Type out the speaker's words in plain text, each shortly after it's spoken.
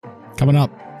Coming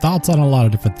up, thoughts on a lot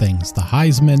of different things. The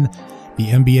Heisman, the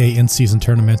NBA in-season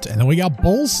tournament, and then we got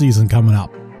bowl season coming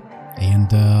up. And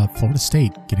Florida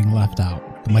State getting left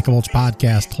out. The Michael Welch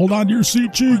Podcast. Hold on to your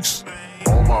seat cheeks.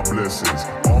 All my blessings,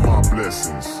 all my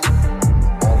blessings,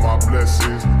 all my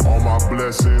blessings, all my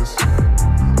blessings,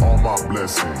 all my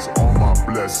blessings, all my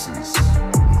blessings,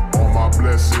 all my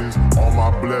blessings, all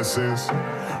my blessings.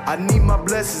 I need my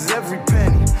blessings every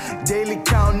penny, daily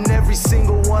counting every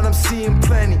single one, I'm seeing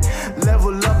plenty.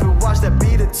 Level up and watch that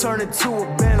beat it turn into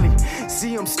a Bentley.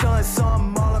 See I'm stunning, so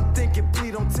I'm all I'm thinking,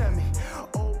 please don't tell me.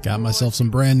 Got myself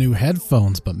some brand new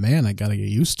headphones, but man, I gotta get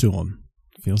used to them.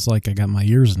 Feels like I got my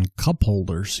ears in cup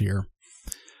holders here.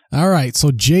 All right, so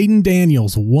Jayden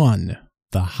Daniels won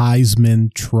the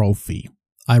Heisman Trophy.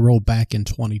 I wrote back in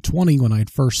 2020 when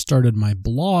I'd first started my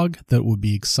blog that it would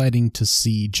be exciting to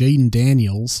see Jayden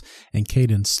Daniels and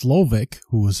Jayden Slovic,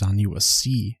 who was on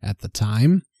USC at the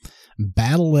time,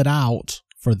 battle it out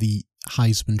for the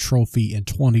Heisman Trophy in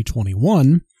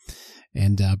 2021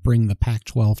 and bring the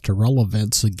Pac-12 to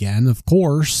relevance again. Of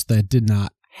course, that did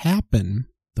not happen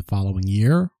the following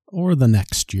year or the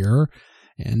next year,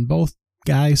 and both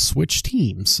guys switched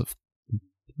teams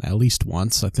at least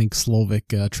once. I think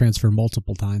Slovic transferred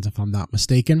multiple times, if I'm not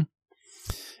mistaken.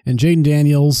 And Jayden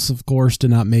Daniels, of course,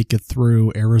 did not make it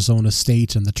through Arizona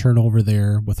State and the turnover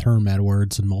there with Herm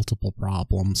Edwards and multiple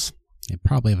problems. They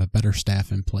probably have a better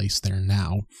staff in place there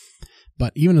now.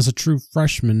 But even as a true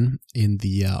freshman in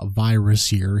the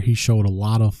virus year, he showed a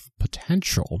lot of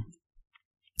potential.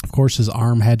 Of course, his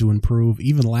arm had to improve.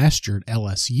 Even last year at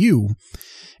LSU,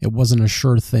 it wasn't a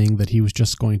sure thing that he was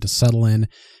just going to settle in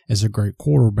as a great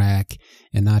quarterback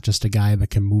and not just a guy that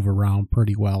can move around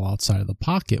pretty well outside of the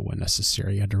pocket when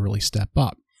necessary. He had to really step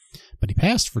up. But he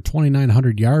passed for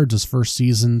 2,900 yards his first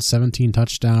season, 17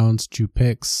 touchdowns, 2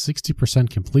 picks, 60%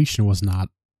 completion was not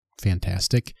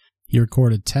fantastic. He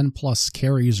recorded 10-plus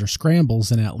carries or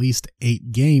scrambles in at least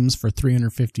 8 games for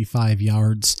 355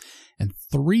 yards and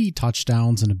 3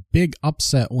 touchdowns in a big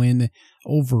upset win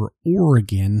over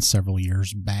Oregon several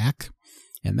years back.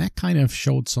 And that kind of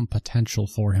showed some potential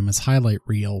for him. His highlight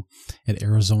reel at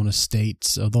Arizona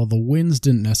State, although the wins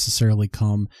didn't necessarily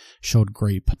come, showed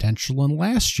great potential. And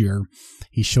last year,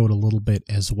 he showed a little bit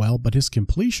as well, but his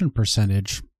completion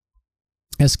percentage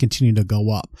has continued to go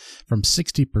up from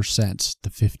 60% to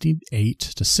 58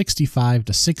 to 65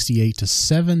 to 68 to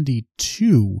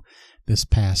 72 this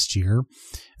past year.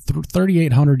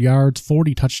 3,800 yards,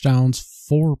 40 touchdowns,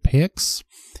 4 picks.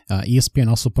 ESPN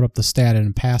also put up the stat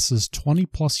in passes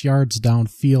 20-plus yards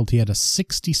downfield. He had a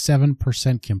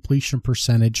 67% completion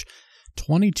percentage,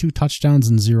 22 touchdowns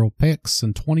and 0 picks,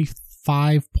 and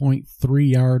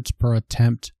 25.3 yards per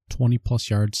attempt, 20-plus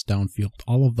yards downfield.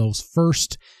 All of those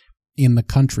first in the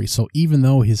country. So even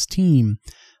though his team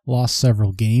lost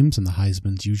several games, and the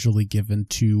Heisman's usually given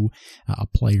to a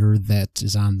player that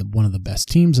is on one of the best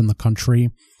teams in the country,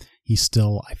 he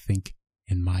still, I think,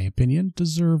 in my opinion,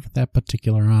 deserved that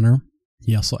particular honor.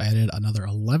 He also added another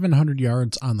 1,100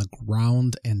 yards on the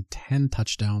ground and 10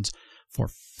 touchdowns for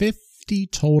 50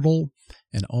 total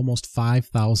and almost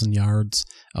 5,000 yards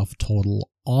of total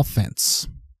offense.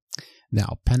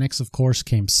 Now, Penix, of course,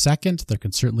 came second. There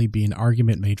can certainly be an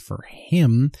argument made for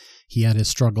him. He had his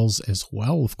struggles as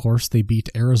well. Of course, they beat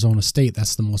Arizona State.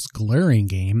 That's the most glaring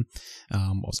game.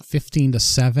 It was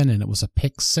 15-7, and it was a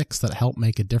pick 6 that helped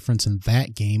make a difference in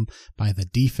that game by the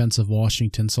defense of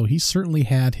Washington. So he certainly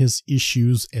had his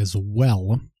issues as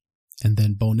well. And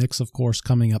then Bo Nix, of course,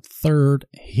 coming up third.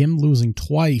 Him losing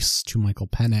twice to Michael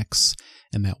Penix,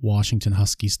 and that Washington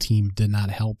Huskies team did not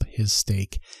help his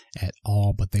stake at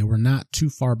all. But they were not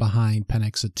too far behind.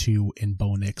 Penix at 2 and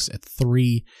Bo Nix at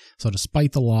 3. So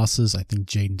despite the losses, I think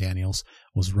Jayden Daniels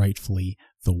was rightfully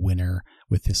the winner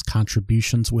with his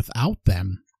contributions. Without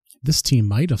them, this team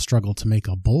might have struggled to make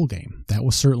a bowl game. That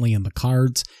was certainly in the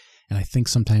cards. And I think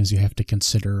sometimes you have to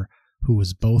consider who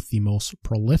was both the most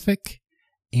prolific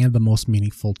and the most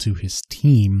meaningful to his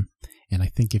team. And I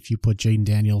think if you put Jayden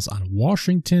Daniels on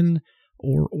Washington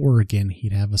or Oregon,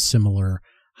 he'd have a similar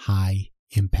high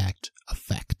impact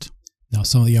effect. Now,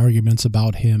 some of the arguments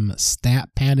about him stat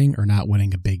padding or not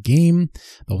winning a big game,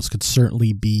 those could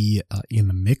certainly be in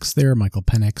the mix there. Michael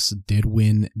Penix did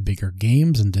win bigger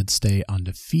games and did stay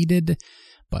undefeated,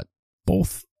 but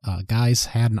both guys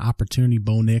had an opportunity.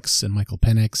 Bo Nix and Michael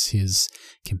Penix, his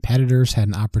competitors, had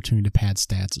an opportunity to pad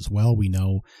stats as well. We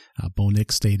know Bo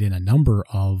Nix stayed in a number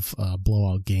of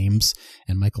blowout games,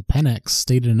 and Michael Penix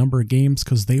stayed in a number of games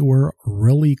because they were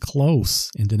really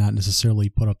close and did not necessarily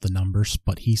put up the numbers,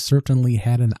 but he certainly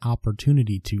had an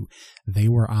opportunity to. They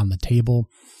were on the table,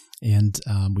 And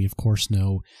we, of course,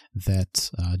 know that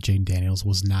Jayden Daniels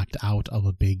was knocked out of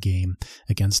a big game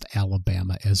against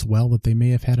Alabama as well, that they may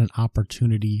have had an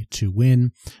opportunity to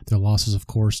win. Their losses, of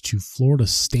course, to Florida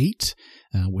State,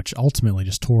 which ultimately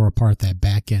just tore apart that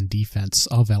back-end defense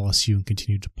of LSU and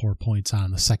continued to pour points on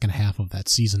in the second half of that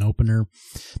season opener.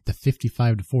 The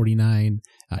 55-49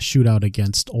 shootout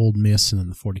against Ole Miss, and then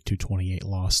the 42-28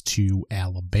 loss to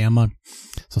Alabama.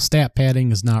 So stat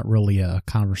padding is not really a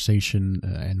conversation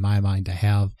in my mind to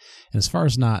have. And as far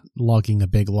as not lugging a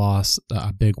big loss,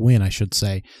 a big win, I should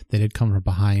say, they did come from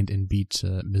behind and beat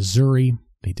Missouri.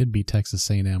 They did beat Texas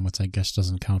A&M, which I guess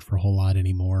doesn't count for a whole lot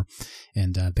anymore.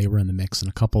 And they were in the mix in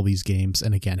a couple of these games.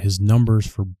 And again, his numbers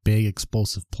for big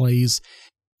explosive plays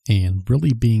and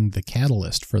really being the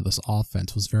catalyst for this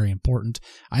offense was very important.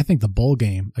 I think the bowl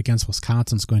game against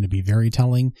Wisconsin is going to be very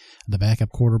telling. The backup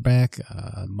quarterback,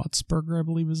 Mutzberger, I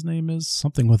believe his name is,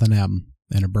 something with an M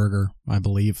and a burger, I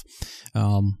believe.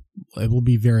 It will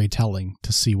be very telling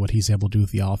to see what he's able to do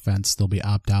with the offense. There'll be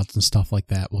opt-outs and stuff like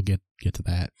that. We'll get to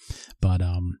that. But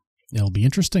it'll be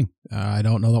interesting. I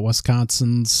don't know that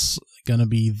Wisconsin's going to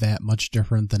be that much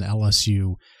different than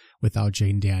LSU without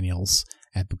Jayden Daniels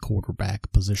at the quarterback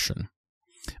position.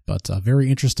 But a very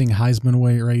interesting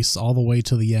Heisman race all the way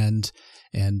to the end,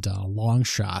 and long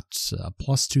shot,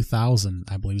 plus 2,000,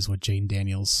 I believe is what Jayden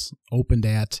Daniels opened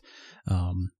at.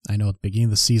 I know at the beginning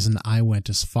of the season, I went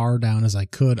as far down as I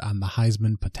could on the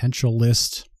Heisman potential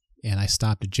list, and I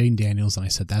stopped at Jayden Daniels, and I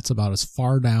said that's about as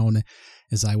far down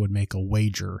as I would make a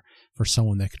wager for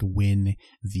someone that could win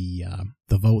the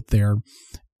vote there,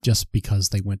 just because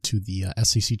they went to the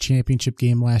SEC championship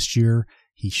game last year.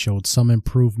 He showed some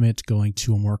improvement going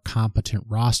to a more competent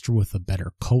roster with a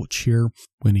better coach here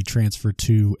when he transferred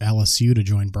to LSU to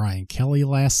join Brian Kelly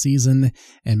last season,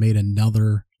 and made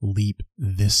another leap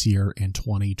this year in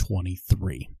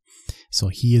 2023. So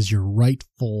he is your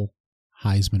rightful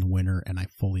Heisman winner, and I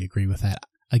fully agree with that.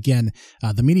 Again,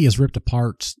 the media has ripped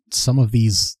apart some of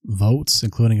these votes,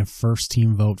 including a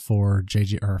first-team vote for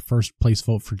a first-place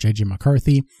vote for J.J.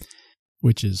 McCarthy,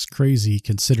 which is crazy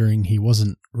considering he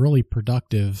wasn't really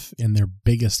productive in their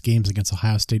biggest games against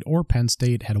Ohio State or Penn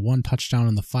State, had one touchdown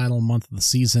in the final month of the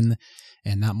season,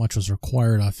 and not much was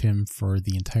required of him for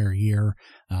the entire year.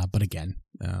 But again,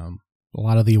 a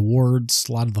lot of the awards,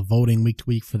 a lot of the voting week to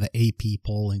week for the AP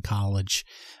poll in college,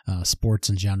 sports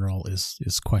in general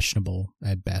is questionable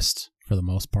at best for the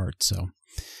most part. So,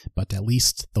 but at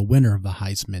least the winner of the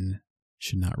Heisman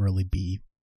should not really be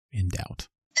in doubt.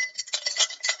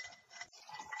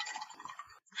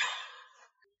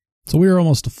 So we are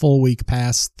almost a full week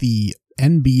past the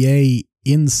NBA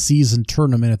in-season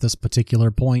tournament at this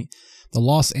particular point. The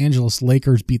Los Angeles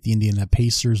Lakers beat the Indiana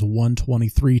Pacers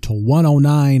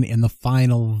 123-109 in the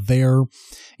final there.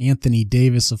 Anthony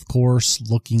Davis, of course,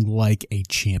 looking like a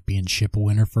championship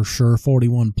winner for sure.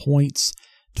 41 points,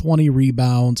 20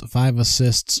 rebounds, 5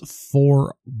 assists,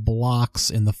 4 blocks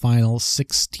in the final,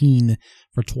 16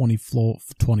 for 20 floor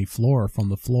from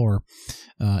the floor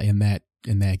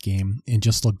in that game, and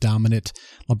just looked dominant.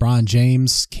 LeBron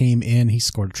James came in. He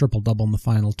scored a triple-double in the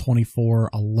final, 24,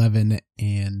 11,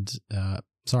 and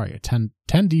 10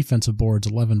 defensive boards,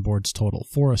 11 boards total,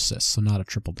 4 assists, so not a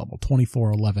triple-double,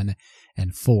 24, 11,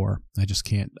 and 4. I just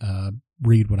can't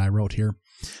read what I wrote here.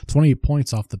 28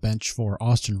 points off the bench for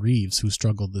Austin Reeves, who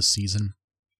struggled this season.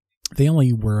 They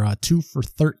only were 2 for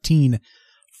 13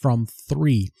 from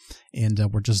 3,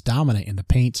 and were just dominant in the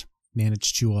paint.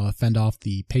 Managed to fend off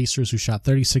the Pacers, who shot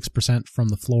 36% from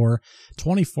the floor,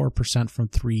 24% from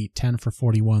 3, 10 for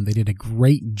 41. They did a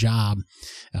great job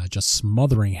just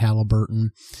smothering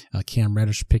Halliburton. Cam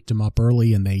Reddish picked him up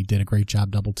early, and they did a great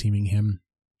job double-teaming him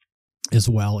as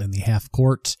well in the half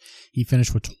court. He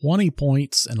finished with 20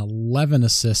 points and 11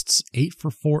 assists, 8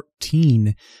 for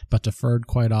 14, but deferred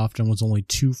quite often, was only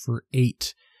 2 for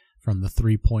 8 from the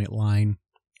three-point line,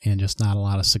 and just not a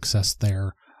lot of success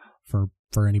there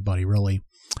for anybody, really.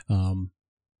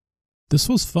 This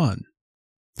was fun.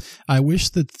 I wish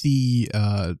that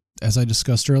as I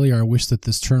discussed earlier, I wish that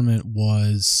this tournament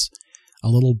was a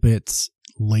little bit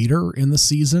later in the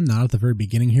season, not at the very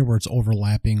beginning here where it's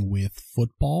overlapping with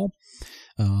football.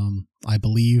 I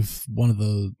believe one of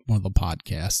the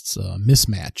podcasts,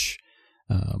 Mismatch,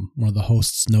 one of the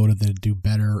hosts noted that it'd do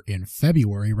better in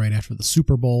February, right after the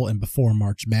Super Bowl and before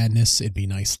March Madness. It'd be a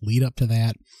nice lead up to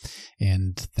that,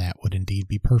 and that would indeed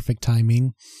be perfect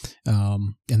timing.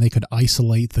 And they could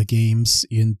isolate the games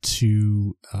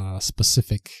into a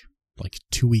specific,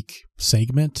 2-week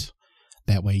segment.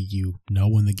 That way you know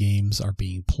when the games are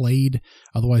being played.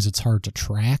 Otherwise, it's hard to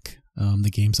track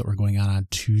the games that were going on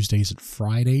Tuesdays and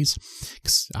Fridays,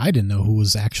 because I didn't know who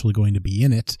was actually going to be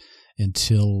in it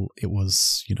until it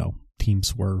was,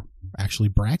 teams were actually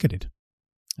bracketed.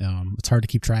 It's hard to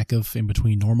keep track of in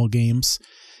between normal games,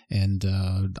 and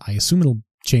I assume it'll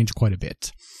change quite a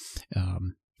bit.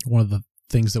 One of the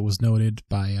things that was noted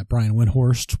by Brian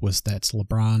Windhorst was that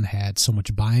LeBron had so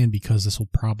much buy-in because this will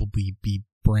probably be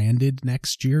branded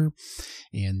next year,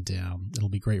 and it'll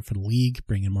be great for the league,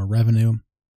 bring in more revenue,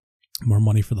 more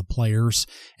money for the players,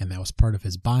 and that was part of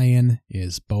his buy-in,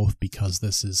 is both because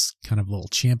this is kind of a little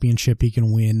championship he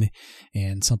can win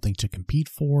and something to compete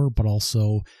for, but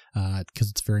also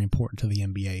because it's very important to the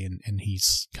NBA, and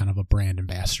he's kind of a brand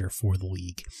ambassador for the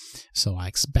league. So I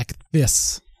expect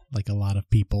this, like a lot of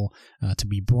people, to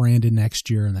be branded next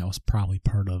year, and that was probably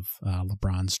part of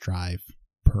LeBron's drive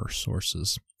per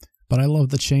sources. But I love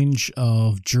the change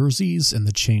of jerseys and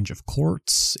the change of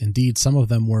courts. Indeed, some of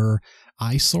them were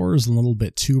eyesores, a little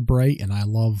bit too bright, and I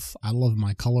love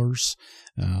my colors.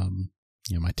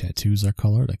 My tattoos are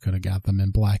colored. I could have got them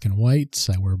in black and white.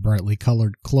 I wear brightly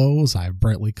colored clothes. I have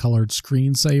brightly colored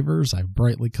screensavers. I've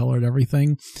brightly colored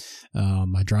everything.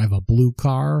 I drive a blue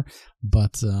car,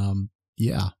 but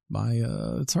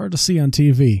it's hard to see on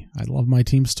TV. I love my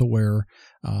teams to wear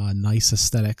nice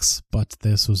aesthetics, but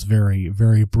this was very,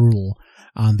 very brutal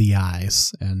on the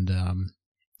eyes, and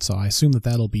so I assume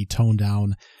that'll be toned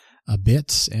down a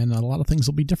bit, and a lot of things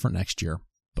will be different next year.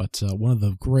 But one of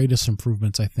the greatest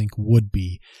improvements, I think, would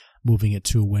be moving it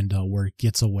to a window where it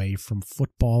gets away from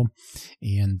football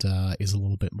and is a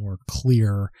little bit more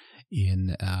clear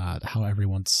in how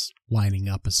everyone's lining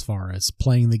up as far as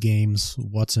playing the games,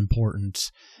 what's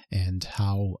important, and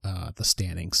how the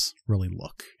standings really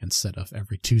look, instead of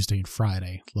every Tuesday and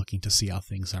Friday looking to see how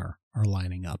things are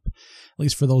lining up. At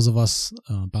least for those of us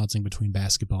bouncing between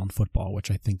basketball and football, which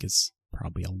I think is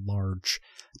probably a large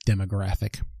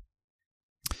demographic.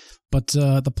 But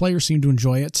the players seem to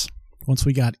enjoy it. Once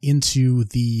we got into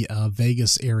the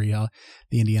Vegas area,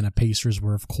 the Indiana Pacers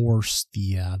were, of course,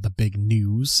 the big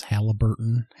news.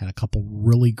 Halliburton had a couple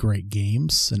really great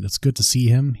games, and it's good to see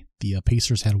him. The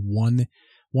Pacers had one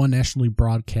nationally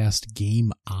broadcast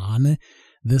game on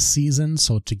this season,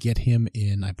 so to get him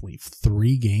in, I believe,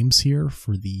 3 games here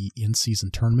for the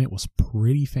in-season tournament was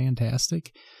pretty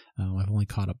fantastic. I've only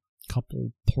caught a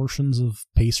couple portions of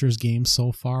Pacers games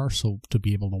so far, so to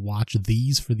be able to watch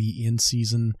these for the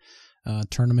in-season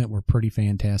tournament were pretty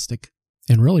fantastic.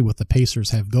 And really what the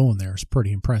Pacers have going there is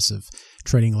pretty impressive.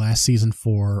 Trading last season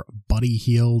for Buddy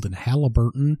Hield and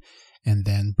Halliburton, and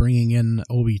then bringing in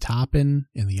Obi Toppin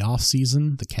in the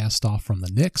offseason, the cast-off from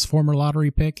the Knicks, former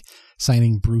lottery pick,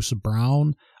 signing Bruce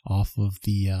Brown off of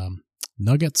the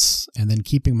Nuggets, and then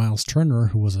keeping Miles Turner,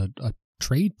 who was a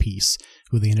trade piece,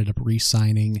 who they ended up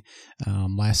re-signing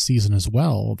last season as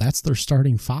well. That's their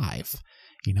starting 5.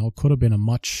 It could have been a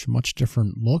much, much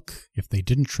different look if they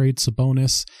didn't trade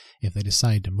Sabonis, if they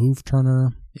decided to move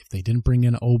Turner, if they didn't bring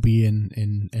in Obi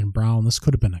and Brown. This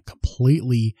could have been a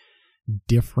completely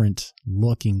different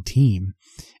looking team.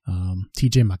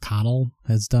 TJ McConnell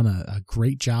has done a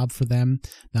great job for them.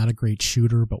 Not a great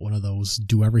shooter, but one of those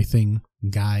do-everything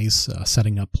guys,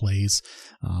 setting up plays,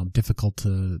 difficult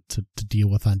to deal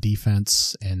with on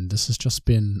defense. And this has just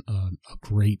been a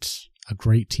great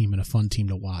team and a fun team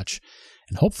to watch.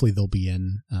 And hopefully they'll be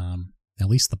in at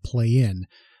least the play-in.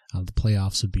 The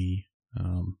playoffs would be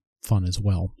fun as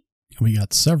well. And we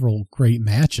got several great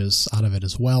matches out of it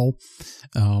as well.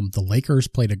 The Lakers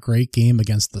played a great game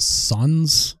against the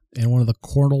Suns in one of the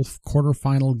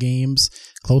quarterfinal games,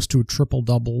 close to a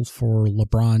triple-double for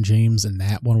LeBron James in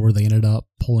that one, where they ended up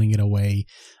pulling it away.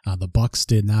 The Bucks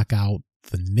did knock out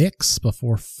the Knicks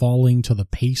before falling to the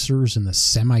Pacers in the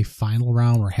semifinal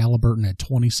round, where Halliburton had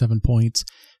 27 points,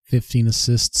 15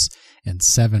 assists, and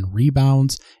 7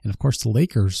 rebounds. And of course, the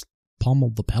Lakers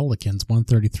pummeled the Pelicans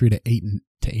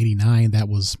 133-89. That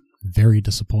was very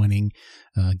disappointing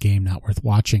game, not worth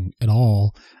watching at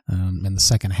all in the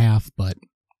second half. But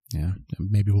yeah,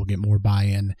 maybe we'll get more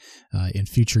buy-in in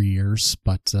future years.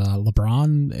 But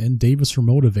LeBron and Davis were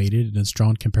motivated, and it's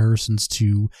drawn comparisons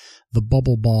to the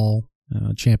bubble ball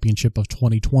championship of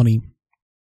 2020.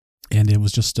 And it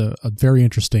was just a very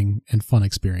interesting and fun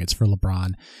experience for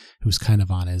LeBron, who's kind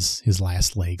of on his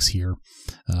last legs here.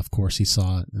 Of course, he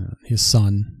saw his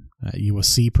son,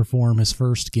 USC, perform his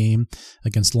first game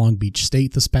against Long Beach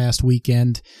State this past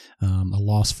weekend.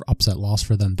 Upset loss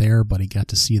for them there, but he got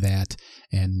to see that,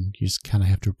 and you just kind of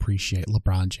have to appreciate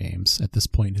LeBron James at this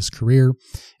point in his career,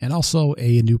 and also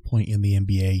a new point in the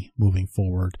NBA moving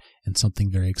forward, and something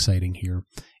very exciting here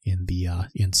in the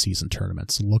in-season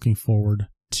tournament. So looking forward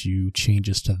to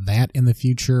changes to that in the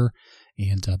future,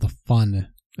 and the fun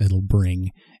it'll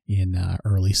bring in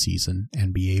early season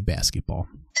NBA basketball.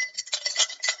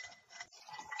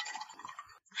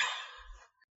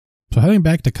 So heading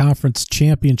back to conference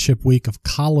championship week of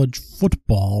college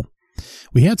football,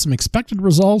 we had some expected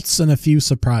results and a few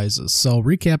surprises. So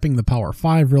recapping the Power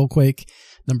 5 real quick,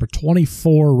 number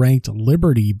 24 ranked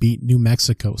Liberty beat New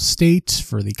Mexico State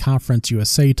for the Conference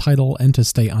USA title and to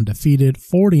stay undefeated,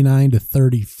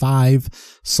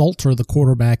 49-35. Salter, the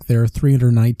quarterback there,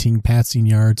 319 passing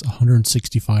yards,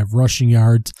 165 rushing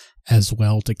yards as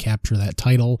well to capture that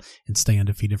title and stay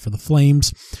undefeated for the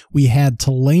Flames. We had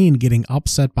Tulane getting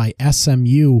upset by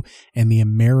SMU in the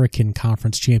American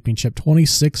Conference Championship,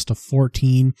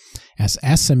 26-14, as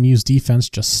SMU's defense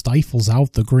just stifles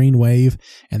out the Green Wave,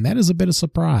 and that is a bit of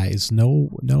surprise. No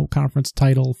conference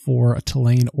title for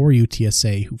Tulane or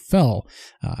UTSA, who fell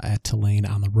at Tulane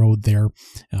on the road there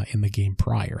in the game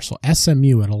prior. So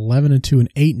SMU at 11-2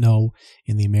 and 8-0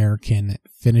 in the American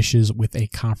finishes with a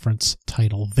conference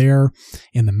title there.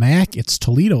 In the MAC, it's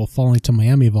Toledo falling to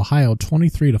Miami of Ohio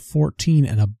 23-14,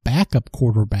 and a backup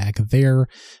quarterback there,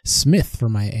 Smith for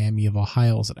Miami of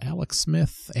Ohio. Is it Alex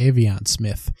Smith? Avion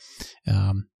Smith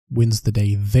wins the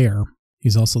day there.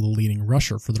 He's also the leading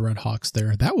rusher for the Red Hawks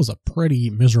there. That was a pretty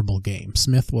miserable game.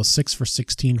 Smith was 6 for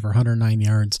 16 for 109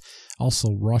 yards,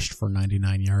 also rushed for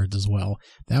 99 yards as well.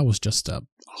 That was just a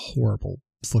horrible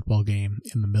football game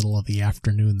in the middle of the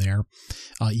afternoon there.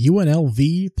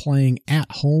 UNLV playing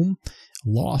at home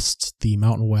lost the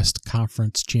Mountain West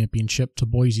Conference Championship to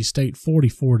Boise State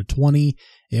 44-20.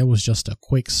 It was just a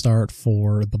quick start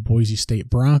for the Boise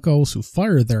State Broncos, who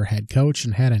fired their head coach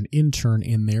and had an intern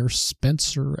in there,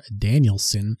 Spencer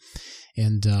Danielson.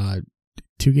 And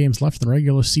 2 games left in the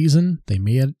regular season. They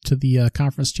made it to the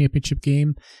conference championship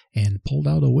game and pulled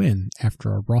out a win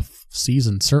after a rough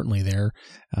season, certainly there.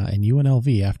 And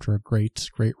UNLV, after a great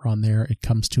run there, it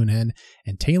comes to an end.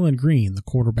 And Talon Green, the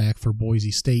quarterback for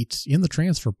Boise State, in the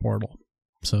transfer portal.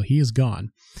 So he is gone.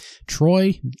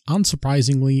 Troy,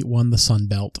 unsurprisingly, won the Sun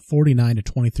Belt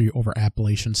 49-23 over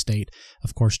Appalachian State.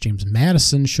 Of course, James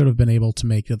Madison should have been able to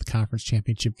make it to the conference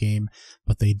championship game,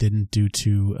 but they didn't due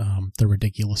to the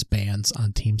ridiculous bans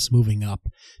on teams moving up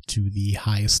to the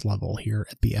highest level here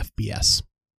at the FBS.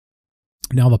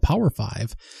 Now the Power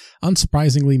 5,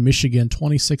 unsurprisingly, Michigan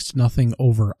 26-0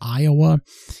 over Iowa.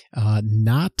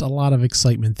 Not a lot of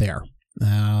excitement there.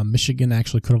 Michigan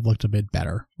actually could have looked a bit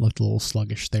better, looked a little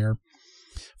sluggish there.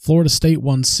 Florida State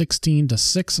won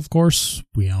 16-6, of course.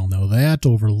 We all know that,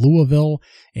 over Louisville,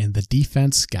 and the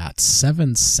defense got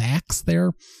 7 sacks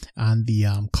there on the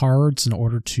Cards in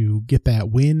order to get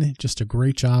that win. Just a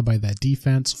great job by that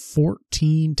defense.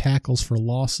 14 tackles for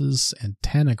losses and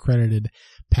 10 accredited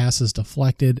passes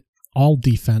deflected. All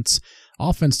defense.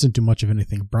 Offense didn't do much of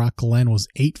anything. Brock Glenn was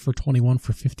 8 for 21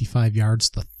 for 55 yards,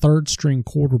 the third-string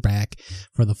quarterback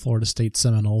for the Florida State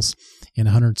Seminoles, and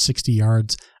 160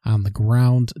 yards on the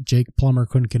ground. Jake Plummer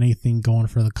couldn't get anything going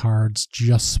for the Cards,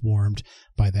 just swarmed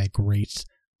by that great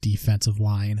defensive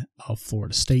line of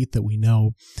Florida State that we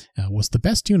know was the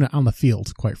best unit on the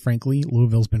field, quite frankly.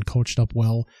 Louisville's been coached up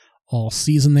well all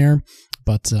season there,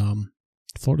 but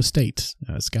Florida State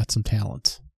has got some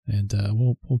talent, and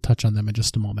we'll touch on them in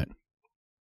just a moment.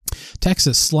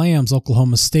 Texas slams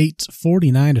Oklahoma State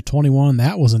 49-21.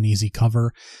 That was an easy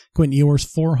cover. Quentin Ewers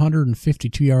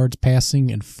 452 yards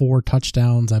passing and 4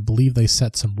 touchdowns. I believe they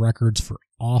set some records for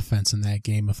offense in that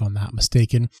game, if I'm not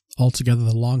mistaken. Altogether,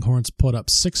 the Longhorns put up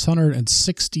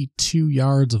 662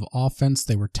 yards of offense.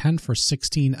 They were 10 for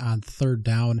 16 on third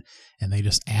down, and they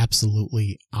just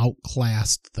absolutely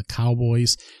outclassed the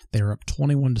Cowboys. They were up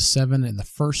 21-7 in the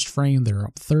first frame. They were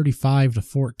up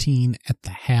 35-14 at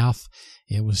the half.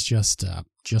 It was just a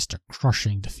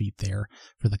crushing defeat there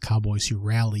for the Cowboys, who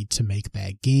rallied to make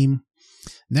that game.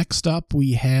 Next up,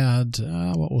 we had,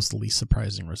 what was the least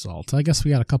surprising result? I guess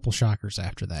we got a couple shockers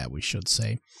after that, we should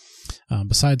say.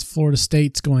 Besides Florida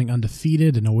State going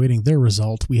undefeated and awaiting their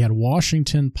result, we had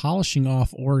Washington polishing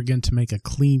off Oregon to make a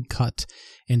clean cut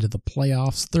into the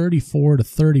playoffs,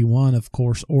 34-31. Of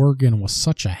course, Oregon was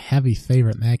such a heavy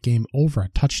favorite in that game, over a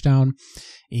touchdown.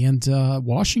 And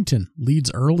Washington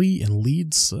leads early and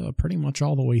leads pretty much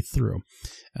all the way through.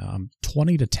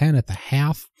 20-10 at the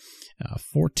half.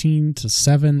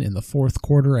 14-7 in the fourth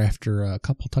quarter after a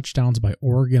couple touchdowns by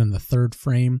Oregon in the third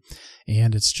frame,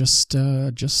 and it's just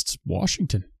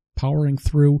Washington powering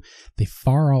through. They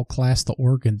far outclassed the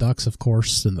Oregon Ducks, of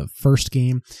course, in the first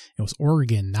game. It was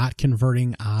Oregon not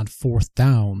converting on fourth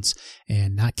downs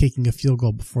and not kicking a field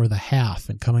goal before the half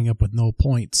and coming up with no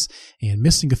points and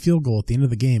missing a field goal at the end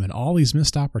of the game, and all these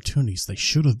missed opportunities. They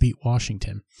should have beat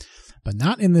Washington, but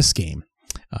not in this game.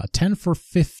 10 for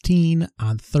 15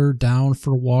 on third down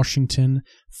for Washington,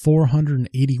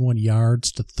 481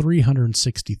 yards to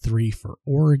 363 for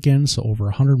Oregon, so over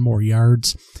 100 more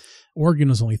yards. Oregon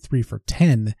was only 3 for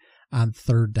 10 on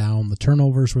third down. The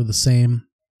turnovers were the same,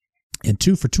 and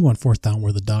 2 for 2 on fourth down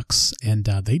were the Ducks, and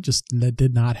they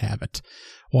did not have it.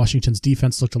 Washington's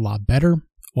defense looked a lot better.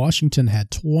 Washington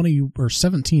had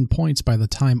 17 points by the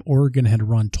time Oregon had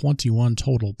run 21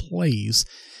 total plays.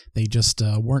 They just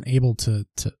weren't able to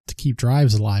keep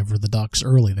drives alive for the Ducks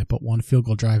early. They put one field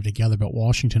goal drive together, but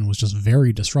Washington was just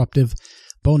very disruptive.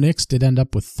 Bo Nix did end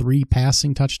up with 3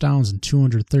 passing touchdowns and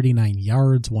 239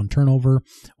 yards, 1 turnover,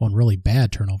 one really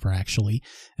bad turnover actually,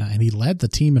 and he led the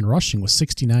team in rushing with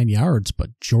 69 yards,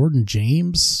 but Jordan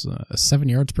James, 7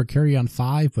 yards per carry on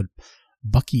 5, but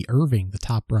Bucky Irving, the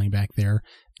top running back there,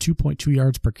 2.2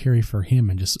 yards per carry for him,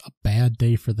 and just a bad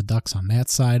day for the Ducks on that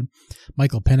side.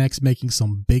 Michael Penix making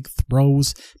some big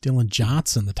throws. Dylan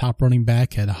Johnson, the top running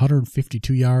back, had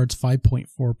 152 yards,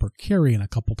 5.4 per carry, and a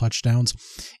couple touchdowns.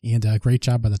 And a great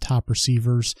job by the top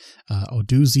receivers.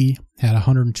 Oduzzi had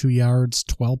 102 yards,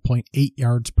 12.8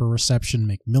 yards per reception.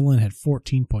 McMillan had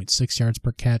 14.6 yards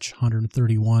per catch,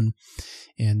 131.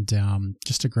 And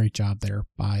just a great job there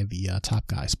by the top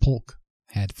guys. Polk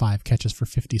had 5 catches for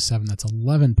 57. That's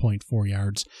 11.4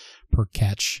 yards per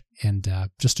catch. And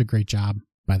just a great job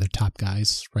by their top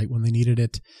guys right when they needed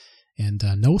it. And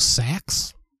no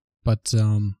sacks, but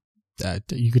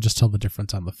you could just tell the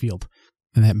difference on the field.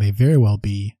 And that may very well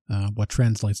be what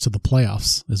translates to the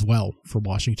playoffs as well for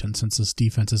Washington, since this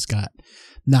defense has got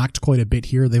knocked quite a bit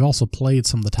here. They've also played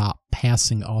some of the top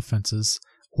passing offenses,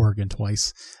 Oregon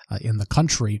twice, in the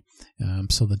country.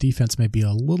 So the defense may be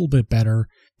a little bit better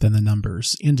than the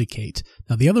numbers indicate.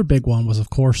 Now, the other big one was,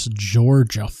 of course,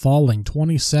 Georgia falling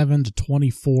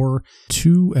 27-24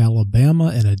 to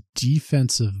Alabama in a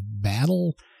defensive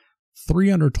battle.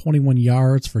 321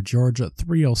 yards for Georgia,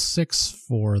 306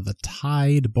 for the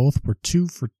Tide. Both were 2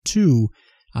 for 2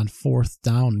 on fourth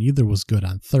down. Neither was good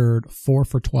on third. 4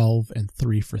 for 12 and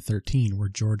 3 for 13 were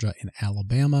Georgia and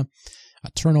Alabama. A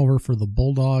turnover for the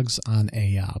Bulldogs on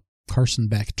a Carson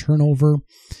Beck turnover.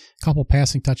 A couple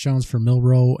passing touchdowns for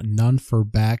Milroe, none for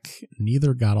Beck.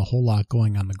 Neither got a whole lot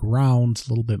going on the ground. A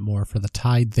little bit more for the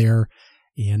Tide there.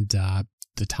 And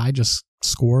the Tide just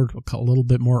scored a little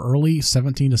bit more early,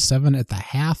 17-7 at the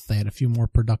half. They had a few more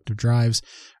productive drives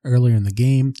earlier in the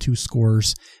game. 2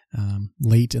 scores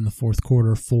late in the fourth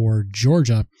quarter for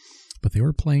Georgia. But they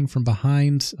were playing from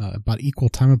behind, about equal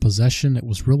time of possession. It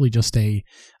was really just a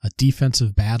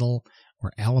defensive battle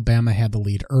where Alabama had the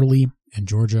lead early and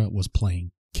Georgia was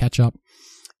playing catch up.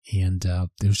 And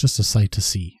it was just a sight to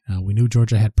see. We knew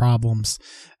Georgia had problems.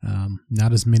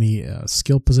 Not as many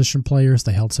skill position players.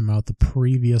 They held some out the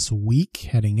previous week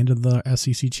heading into the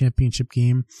SEC championship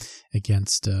game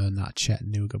against not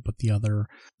Chattanooga, but the other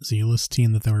Zealous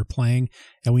team that they were playing.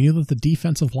 And we knew that the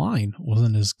defensive line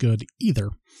wasn't as good either.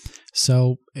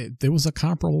 So there was a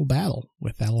comparable battle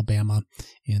with Alabama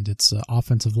and its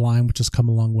offensive line, which has come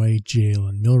a long way.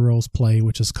 Jalen Milroe's play,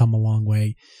 which has come a long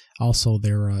way. Also,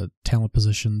 their talent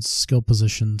positions, skill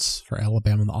positions for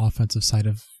Alabama on the offensive side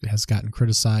has gotten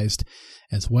criticized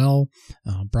as well.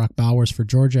 Brock Bowers for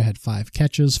Georgia had 5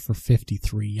 catches for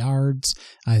 53 yards.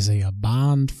 Isaiah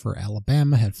Bond for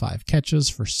Alabama had 5 catches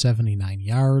for 79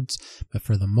 yards. But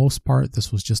for the most part,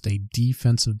 this was just a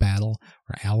defensive battle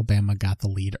where Alabama got the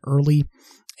lead early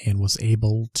and was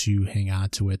able to hang on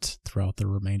to it throughout the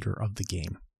remainder of the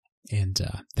game. And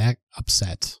that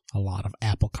upset a lot of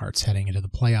apple carts heading into the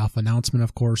playoff announcement,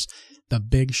 of course. The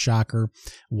big shocker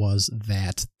was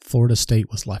that Florida State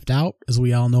was left out, as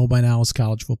we all know by now as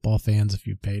college football fans, if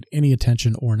you've paid any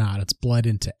attention or not. It's bled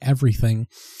into everything.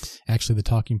 Actually, the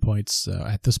talking points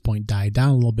at this point died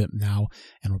down a little bit now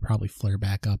and will probably flare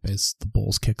back up as the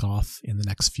Bulls kick off in the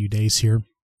next few days here.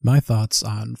 My thoughts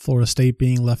on Florida State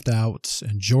being left out,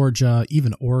 and Georgia,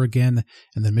 even Oregon,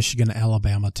 and then Michigan,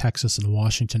 Alabama, Texas, and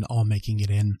Washington all making it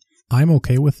in. I'm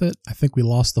okay with it. I think we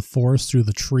lost the forest through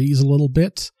the trees a little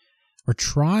bit. We're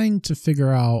trying to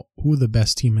figure out who the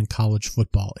best team in college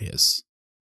football is,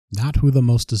 not who the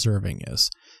most deserving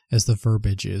is, as the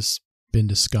verbiage has been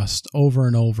discussed over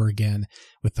and over again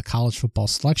with the College Football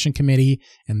Selection Committee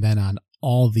and then on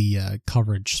all the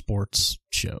coverage sports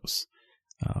shows.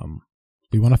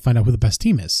 We want to find out who the best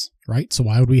team is, right? So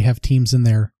why would we have teams in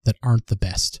there that aren't the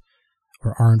best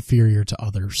or are inferior to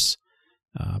others,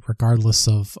 regardless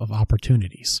of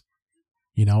opportunities?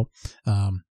 You know,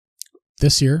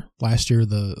 last year,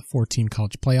 the 4-team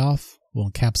college playoff will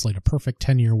encapsulate a perfect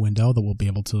 10-year window that we'll be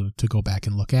able to go back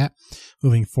and look at.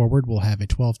 Moving forward, we'll have a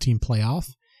 12-team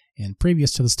playoff. And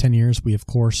previous to this 10 years, we, of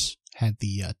course, had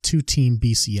the two-team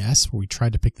BCS, where we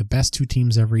tried to pick the best two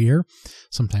teams every year.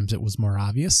 Sometimes it was more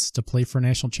obvious to play for a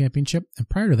national championship. And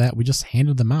prior to that, we just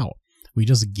handed them out. We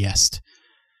just guessed.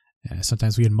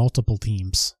 Sometimes we had multiple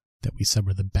teams that we said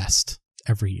were the best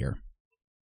every year,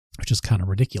 which is kind of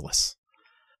ridiculous.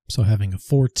 So having a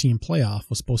 4-team playoff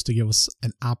was supposed to give us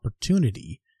an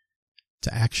opportunity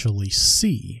to actually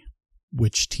see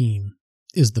which team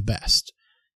is the best,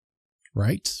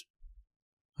 right?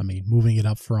 I mean, moving it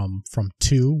up from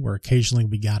 2, where occasionally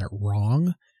we got it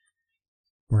wrong,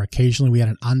 where occasionally we had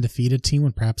an undefeated team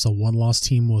when perhaps a 1-loss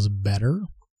team was better.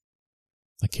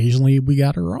 Occasionally we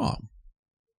got it wrong.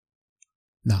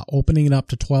 Now, opening it up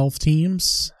to 12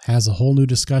 teams has a whole new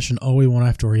discussion. Oh, we won't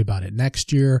have to worry about it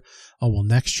next year. Oh, well,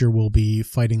 next year we'll be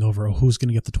fighting over who's going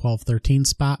to get the 12-13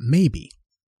 spot. Maybe.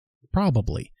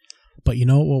 Probably. But you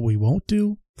know what we won't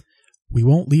do? We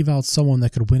won't leave out someone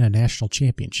that could win a national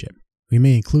championship. We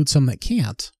may include some that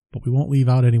can't, but we won't leave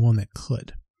out anyone that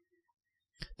could.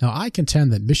 Now, I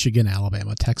contend that Michigan,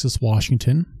 Alabama, Texas,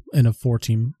 Washington, in a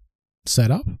 4-team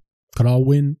setup could all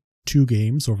win 2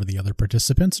 games over the other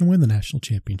participants and win the national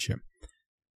championship.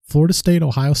 Florida State,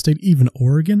 Ohio State, even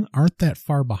Oregon aren't that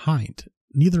far behind.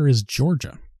 Neither is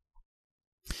Georgia.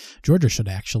 Georgia should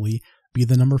actually be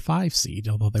the number 5 seed,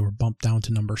 although they were bumped down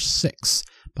to number 6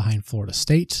 behind Florida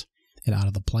State and out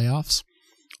of the playoffs.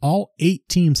 All 8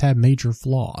 teams have major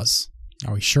flaws.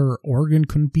 Are we sure Oregon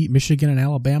couldn't beat Michigan and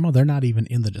Alabama? They're not even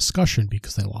in the discussion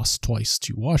because they lost twice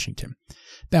to Washington.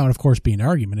 That would, of course, be an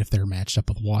argument if they're matched up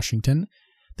with Washington.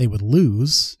 They would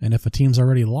lose, and if a team's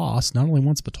already lost, not only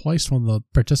once but twice when the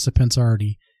participants are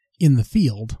already in the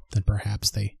field, then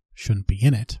perhaps they shouldn't be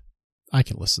in it. I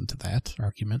can listen to that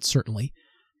argument, certainly.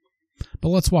 But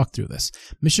let's walk through this.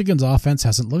 Michigan's offense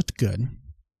hasn't looked good,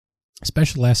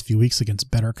 especially the last few weeks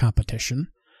against better competition.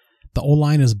 The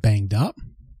O-line is banged up.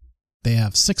 They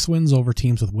have 6 wins over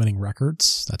teams with winning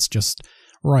records. That's just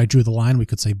where I drew the line. We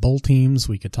could say bowl teams.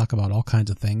 We could talk about all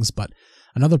kinds of things, but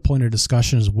another point of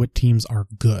discussion is what teams are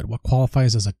good, what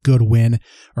qualifies as a good win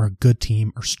or a good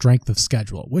team or strength of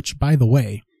schedule, which, by the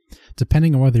way,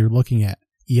 depending on whether you're looking at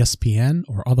ESPN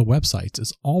or other websites,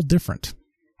 is all different.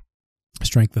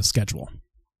 Strength of schedule.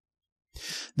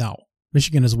 Now,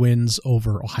 Michigan has wins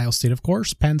over Ohio State, of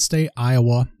course, Penn State,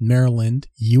 Iowa, Maryland,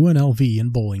 UNLV,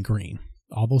 and Bowling Green.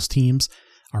 All those teams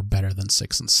are better than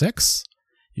 6-6.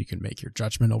 You can make your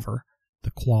judgment over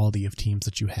the quality of teams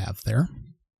that you have there.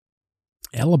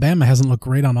 Alabama hasn't looked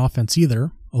great on offense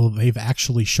either, although they've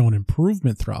actually shown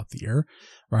improvement throughout the year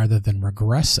rather than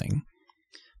regressing.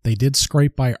 They did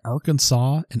scrape by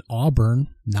Arkansas and Auburn,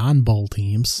 non-bowl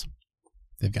teams.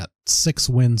 They've got 6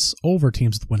 wins over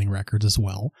teams with winning records as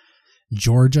well.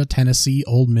 Georgia, Tennessee,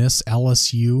 Ole Miss,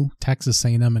 LSU, Texas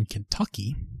A&M, and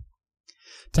Kentucky.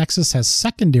 Texas has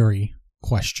secondary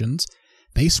questions.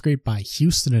 They scraped by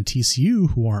Houston and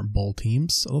TCU, who aren't bowl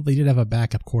teams, although they did have a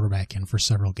backup quarterback in for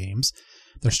several games.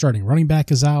 Their starting running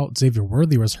back is out. Xavier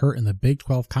Worthy was hurt in the Big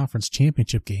 12 Conference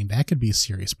Championship game. That could be a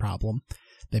serious problem.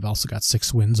 They've also got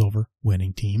 6 wins over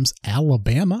winning teams.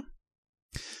 Alabama,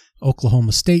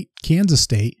 Oklahoma State,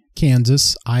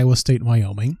 Kansas, Iowa State, and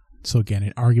Wyoming. So again,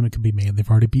 an argument could be made. They've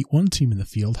already beat one team in the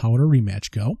field. How would a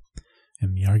rematch go?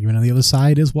 And the argument on the other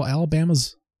side is, well,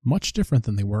 Alabama's much different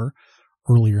than they were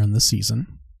earlier in the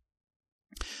season.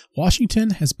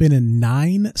 Washington has been in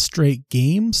 9 straight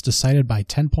games decided by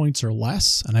 10 points or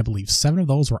less, and I believe 7 of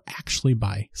those were actually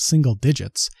by single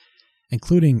digits,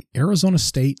 including Arizona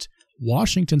State,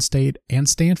 Washington State, and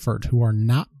Stanford, who are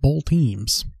not bowl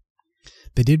teams.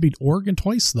 They did beat Oregon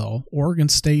twice, though. Oregon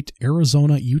State,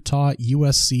 Arizona, Utah,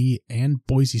 USC, and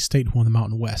Boise State, who won the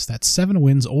Mountain West. That's 7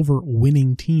 wins over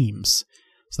winning teams.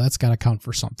 So that's got to count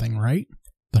for something, right?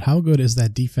 But how good is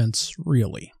that defense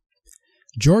really?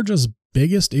 Georgia's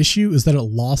biggest issue is that it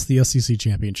lost the SEC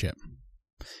championship.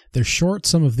 They're short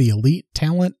some of the elite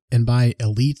talent, and by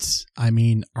elite, I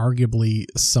mean arguably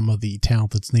some of the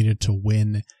talent that's needed to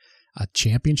win a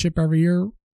championship every year,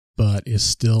 but is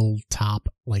still top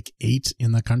 8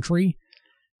 in the country.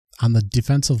 On the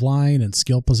defensive line and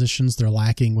skill positions, they're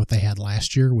lacking what they had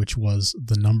last year, which was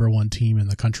the number 1 team in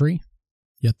the country.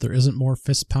 Yet there isn't more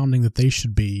fist pounding that they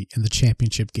should be in the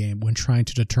championship game when trying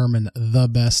to determine the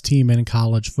best team in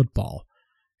college football.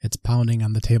 It's pounding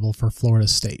on the table for Florida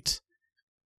State.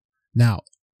 Now,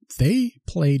 they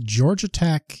played Georgia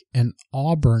Tech and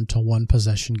Auburn to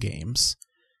 1-possession games.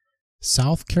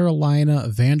 South Carolina,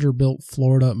 Vanderbilt,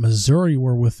 Florida, Missouri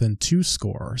were within 2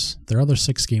 scores. Their other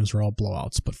 6 games were all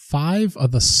blowouts, but 5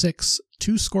 of the 6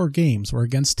 2-score games were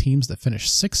against teams that finished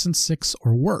 6-6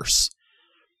 or worse.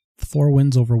 4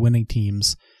 wins over winning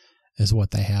teams, is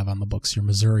what they have on the books here.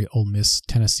 Missouri, Ole Miss,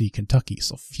 Tennessee, Kentucky.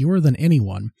 So fewer than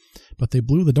anyone, but they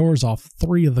blew the doors off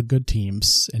 3 of the good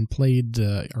teams and played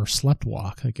or slept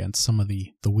walk against some of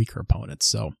the weaker opponents.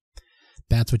 So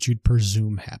that's what you'd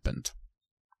presume happened.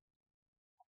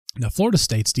 Now, Florida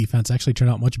State's defense actually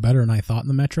turned out much better than I thought in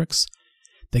the metrics.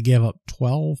 They gave up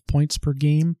 12 points per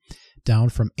game, down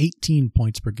from 18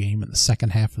 points per game in the second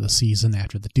half of the season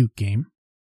after the Duke game.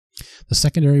 The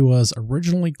secondary was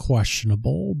originally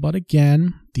questionable, but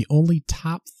again, the only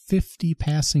top 50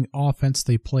 passing offense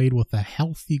they played with a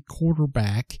healthy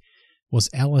quarterback was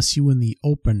LSU in the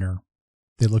opener.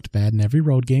 They looked bad in every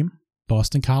road game.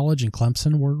 Boston College and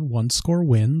Clemson were 1-score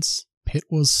wins. Pitt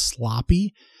was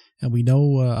sloppy, and we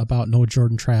know about no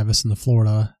Jordan Travis in the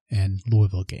Florida and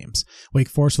Louisville games. Wake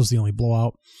Forest was the only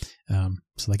blowout,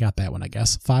 so they got that one, I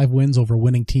guess. 5 wins over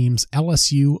winning teams: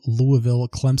 LSU, Louisville,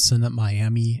 Clemson,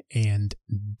 Miami, and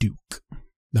Duke.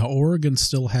 Now, Oregon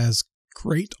still has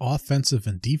great offensive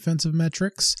and defensive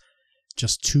metrics,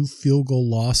 just 2 field goal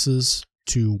losses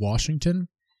to Washington.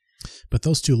 But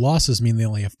those 2 losses mean they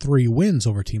only have 3 wins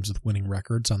over teams with winning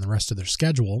records on the rest of their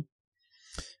schedule.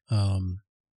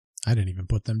 I didn't even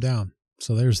put them down.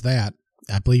 So there's that.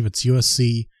 I believe it's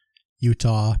USC,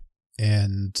 Utah,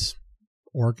 and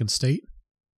Oregon State.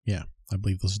 Yeah, I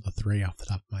believe those are the 3 off the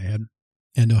top of my head.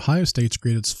 And Ohio State's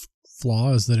greatest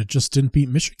flaw is that it just didn't beat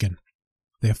Michigan.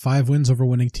 They have 5 wins over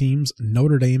winning teams: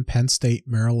 Notre Dame, Penn State,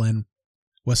 Maryland,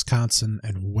 Wisconsin,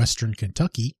 and Western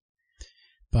Kentucky.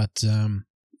 But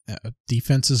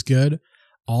defense is good.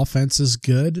 Offense is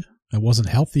good. It wasn't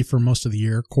healthy for most of the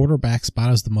year. Quarterback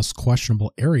spot is the most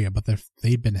questionable area, but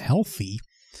they've been healthy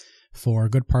for a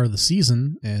good part of the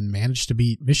season and managed to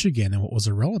beat Michigan in what was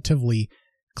a relatively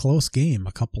close game.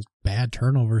 A couple bad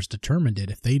turnovers determined it.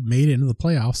 If they'd made it into the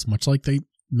playoffs, much like they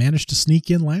managed to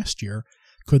sneak in last year,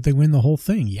 could they win the whole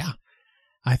thing? Yeah,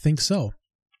 I think so.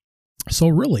 So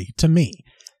really, to me,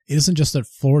 it isn't just that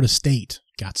Florida State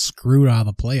got screwed out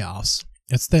of the playoffs.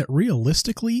 It's that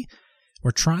realistically,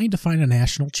 we're trying to find a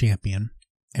national champion,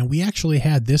 and we actually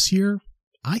had this year,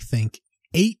 I think,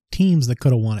 8 teams that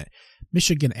could have won it.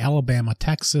 Michigan, Alabama,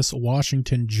 Texas,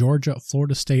 Washington, Georgia,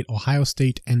 Florida State, Ohio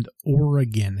State, and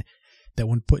Oregon, that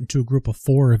when put into a group of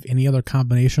 4 of any other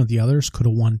combination of the others, could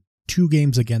have won 2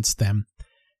 games against them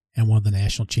and won the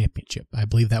national championship. I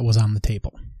believe that was on the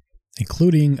table,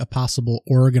 including a possible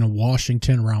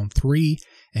Oregon-Washington round 3,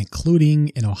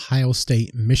 including an Ohio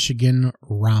State-Michigan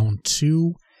round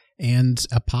 2, and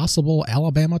a possible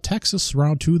Alabama-Texas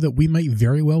round 2 that we might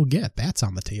very well get. That's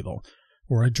on the table.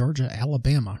 Or a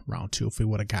Georgia-Alabama round 2 if we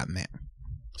would have gotten that.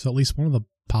 So at least one of the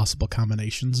possible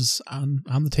combinations is on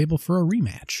the table for a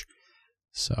rematch.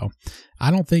 So I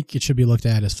don't think it should be looked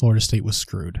at as Florida State was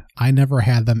screwed. I never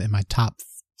had them in my top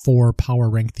 4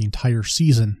 power rank the entire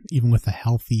season, even with a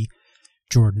healthy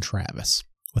Jordan Travis.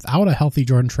 Without a healthy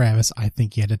Jordan Travis, I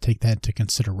think you had to take that into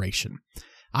consideration.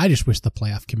 I just wish the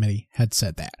playoff committee had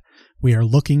said that. We are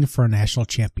looking for a national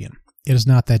champion. It is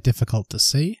not that difficult to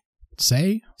see,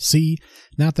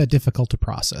 not that difficult to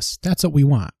process. That's what we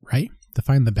want, right? To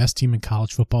find the best team in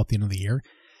college football at the end of the year.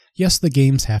 Yes, the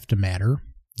games have to matter.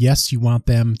 Yes, you want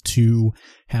them to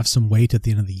have some weight at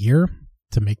the end of the year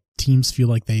to make teams feel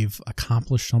like they've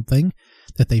accomplished something,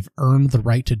 that they've earned the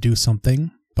right to do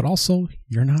something, but also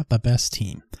you're not the best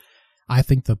team. I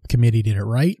think the committee did it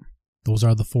right. Those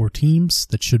are the 4 teams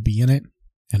that should be in it,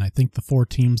 and I think the 4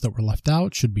 teams that were left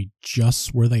out should be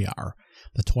just where they are.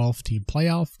 The 12-team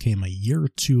playoff came a year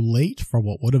too late for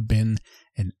what would have been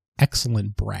an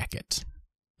excellent bracket,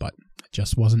 but it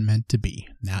just wasn't meant to be.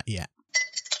 Not yet.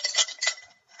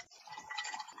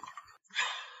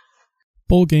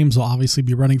 Bowl games will obviously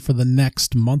be running for the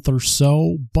next month or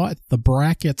so, but the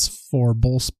brackets for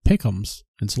bowl pick'ems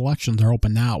and selections are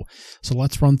open now. So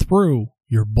let's run through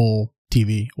your bowl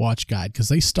TV watch guide, because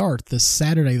they start this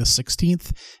Saturday the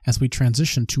 16th as we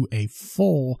transition to a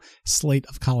full slate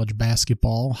of college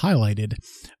basketball highlighted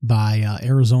by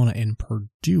Arizona and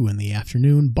Purdue in the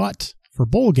afternoon. But for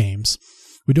bowl games,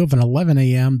 we do have an 11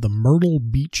 a.m. the Myrtle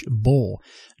Beach Bowl.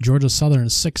 Georgia Southern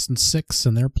is 6-6,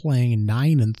 and they're playing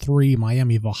 9-3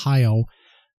 Miami of Ohio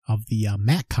of the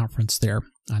MAC conference there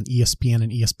on ESPN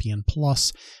and ESPN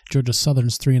Plus. Georgia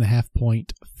Southern's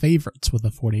 3.5-point favorites with a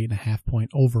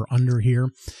 48.5-point over-under here.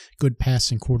 Good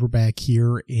passing quarterback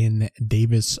here in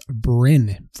Davis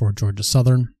Brin for Georgia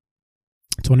Southern.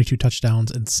 22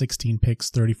 touchdowns and 16 picks,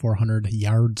 3,400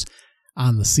 yards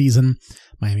on the season.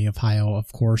 Miami of Ohio,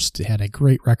 of course, had a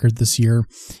great record this year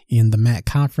in the MAC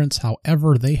conference.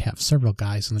 However, they have several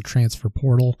guys in the transfer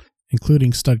portal,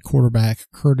 including stud quarterback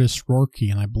Curtis Rourke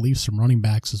and I believe some running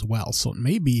backs as well. So it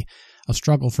may be a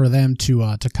struggle for them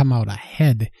to come out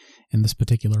ahead in this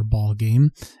particular ball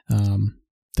game.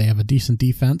 They have a decent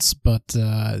defense, but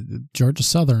Georgia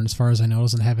Southern, as far as I know,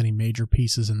 doesn't have any major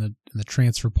pieces in the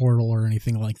transfer portal or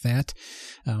anything like that.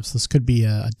 So this could be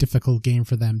a difficult game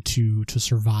for them to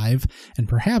survive. And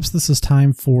perhaps this is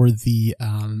time for the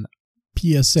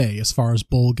PSA as far as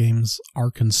bowl games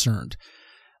are concerned.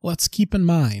 Let's keep in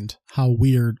mind how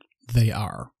weird they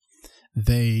are.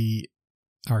 They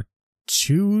are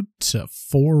 2 to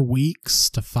 4 weeks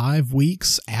to 5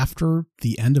 weeks after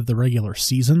the end of the regular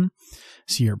season.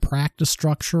 So your practice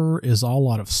structure is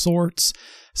all out of sorts.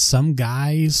 Some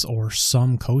guys or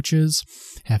some coaches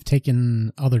have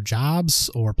taken other jobs,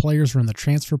 or players are in the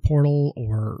transfer portal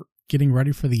or getting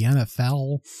ready for the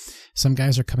NFL. Some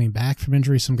guys are coming back from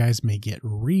injury. Some guys may get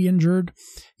re-injured.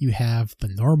 You have the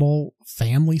normal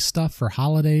family stuff for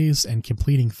holidays and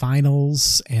completing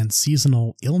finals and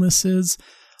seasonal illnesses.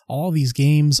 All these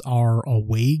games are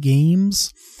away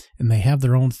games, and they have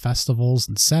their own festivals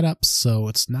and setups, so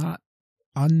it's not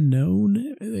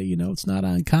unknown, it's not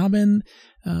uncommon,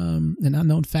 an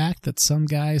unknown fact that some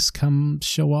guys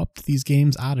show up to these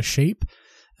games out of shape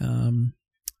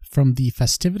from the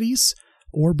festivities,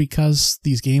 or because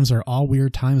these games are all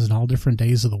weird times and all different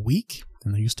days of the week,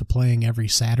 and they're used to playing every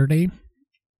Saturday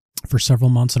for several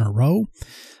months in a row.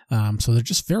 So they're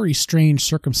just very strange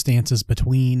circumstances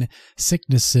between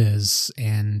sicknesses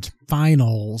and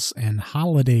finals and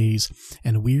holidays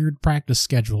and weird practice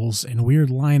schedules and weird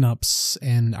lineups.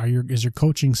 And is your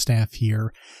coaching staff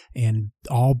here, and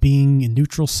all being in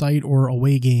neutral site or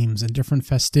away games and different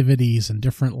festivities and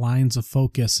different lines of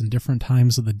focus and different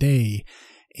times of the day.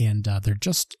 And they're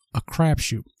just a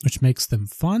crapshoot, which makes them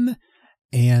fun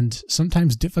and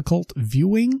sometimes difficult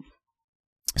viewing.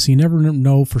 So you never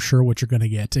know for sure what you're going to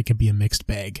get. It could be a mixed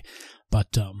bag.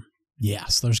 But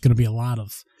yes, there's going to be a lot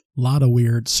of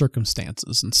weird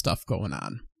circumstances and stuff going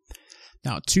on.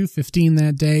 Now, at 2:15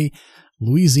 that day,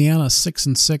 Louisiana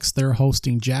 6-6. They're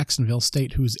hosting Jacksonville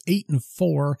State, who's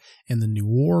 8-4 in the New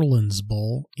Orleans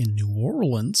Bowl in New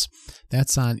Orleans.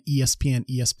 That's on ESPN,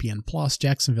 ESPN Plus.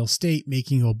 Jacksonville State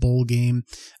making a bowl game.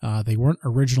 They weren't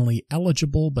originally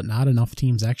eligible, but not enough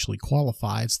teams actually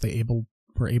qualified, so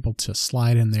were able to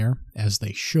slide in there, as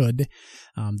they should.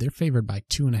 They're favored by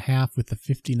 2.5 with the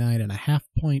 59.5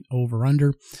 point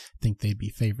over-under. I think they'd be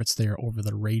favorites there over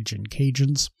the Ragin'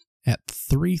 Cajuns. At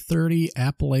 3:30,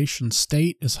 Appalachian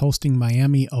State is hosting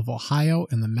Miami of Ohio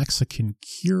in the Mexican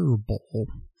Cure Bowl.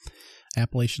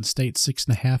 Appalachian State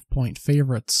 6.5 point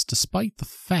favorites, despite the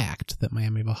fact that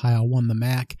Miami of Ohio won the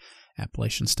MAC.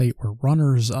 Appalachian State were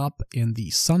runners-up in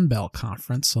the Sun Belt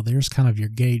Conference, so there's kind of your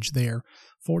gauge there.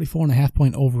 44.5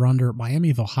 point over-under.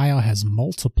 Miami of Ohio has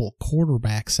multiple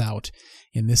quarterbacks out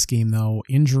in this game, though.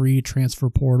 Injury, transfer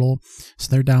portal, so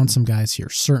they're down some guys here.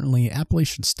 Certainly,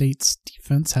 Appalachian State's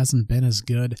defense hasn't been as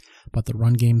good, but the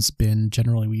run game's been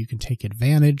generally where you can take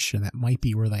advantage, and that might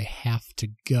be where they have to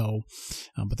go.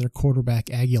 But their quarterback,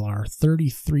 Aguilar,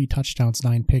 33 touchdowns,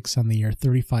 9 picks on the year,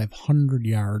 3,500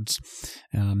 yards.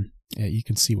 You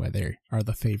can see why they are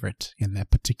the favorite in that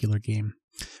particular game.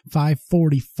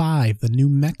 5:45, the New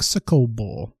Mexico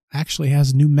Bowl actually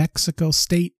has New Mexico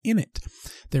State in it.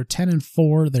 They're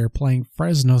 10-4. They're playing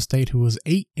Fresno State, who was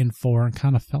 8-4 and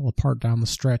kind of fell apart down the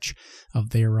stretch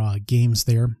of their games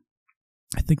there.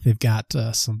 I think they've got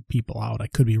some people out. I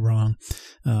could be wrong.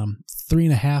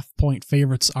 3.5 point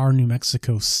favorites are New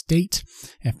Mexico State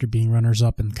after being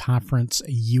runners-up in Conference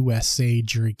USA.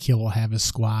 Jerry Kill will have his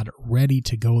squad ready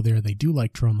to go there. They do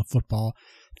like to run the football.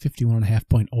 51.5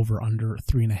 point over under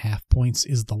 3.5 points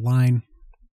is the line.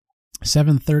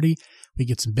 7:30, we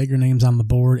get some bigger names on the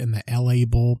board in the LA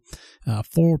Bowl.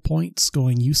 4 points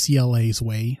going UCLA's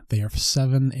way. They are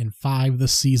 7-5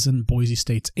 this season. Boise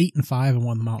State's 8-5 and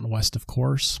won the Mountain West, of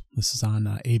course. This is on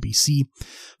ABC.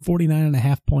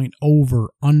 49.5 point over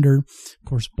under. Of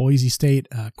course, Boise State,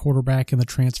 quarterback in the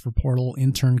transfer portal,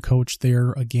 intern coach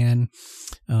there again.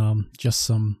 Just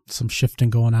some shifting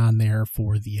going on there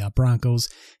for the Broncos.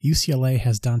 UCLA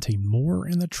has Dante Moore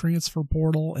in the transfer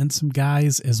portal and some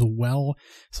guys as well.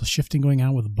 So shifting going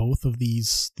on with both of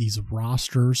these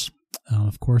rosters.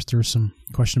 Of course, there's some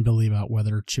questionability about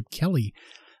whether Chip Kelly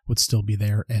would still be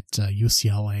there at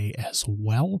UCLA as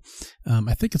well.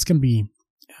 I think it's going to be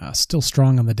still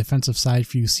strong on the defensive side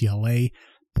for UCLA.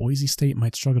 Boise State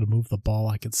might struggle to move the ball.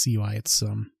 I can see why it's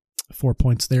 4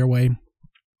 points their way.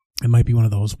 It might be one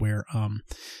of those where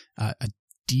a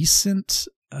decent,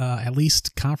 at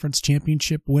least conference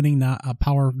championship winning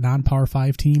non-Power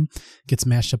 5 team gets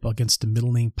matched up against a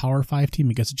middle-name Power 5 team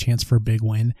and gets a chance for a big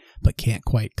win, but can't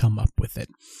quite come up with it.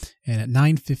 And at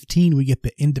 9:15, we get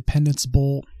the Independence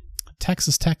Bowl.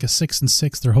 Texas Tech is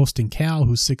 6-6. They're hosting Cal,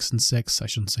 who's 6-6. I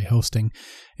shouldn't say hosting.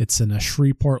 It's in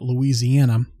Shreveport,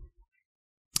 Louisiana.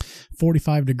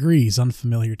 45 degrees,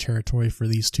 unfamiliar territory for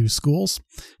these two schools.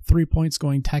 3 points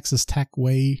going Texas Tech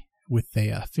way with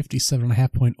a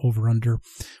 57.5 point over-under.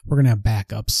 We're going to have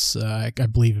backups, I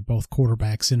believe, at both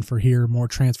quarterbacks in for here. More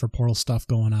transfer portal stuff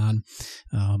going on.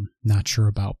 Not sure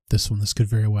about this one. This could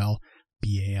very well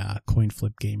be a coin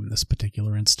flip game in this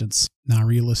particular instance. Now,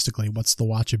 realistically, what's the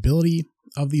watchability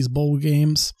of these bowl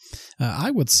games?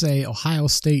 I would say Ohio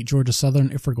State, Georgia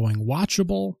Southern, if we're going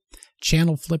watchable,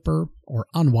 channel flipper, or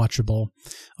unwatchable.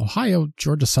 Ohio,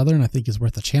 Georgia Southern, I think is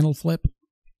worth a channel flip.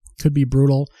 Could be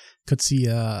brutal. Could see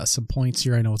some points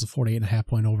here. I know it's a 48.5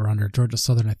 point over under. Georgia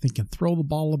Southern, I think, can throw the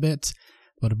ball a bit,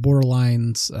 but a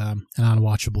borderline's an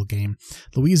unwatchable game.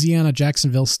 Louisiana,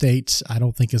 Jacksonville State, I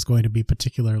don't think is going to be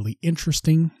particularly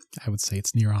interesting. I would say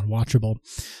it's near unwatchable.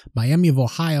 Miami of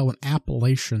Ohio and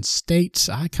Appalachian State,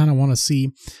 I kind of want to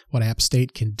see what App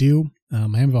State can do.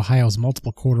 Miami of Ohio has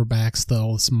multiple quarterbacks,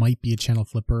 though. This might be a channel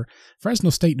flipper. Fresno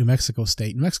State, New Mexico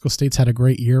State. New Mexico State's had a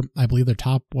great year. I believe their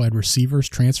top wide receivers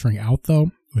transferring out,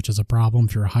 though, which is a problem.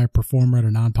 If you're a high performer at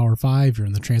a non-Power 5, you're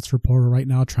in the transfer portal right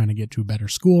now trying to get to a better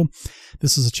school.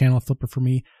 This is a channel flipper for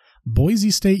me.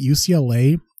 Boise State,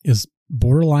 UCLA is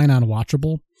borderline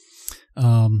unwatchable.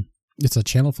 It's a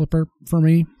channel flipper for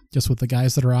me, just with the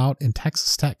guys that are out. And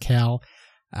Texas Tech, Cal,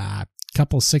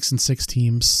 couple of 6-6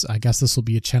 teams. I guess this will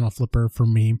be a channel flipper for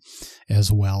me as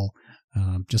well,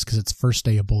 just because it's first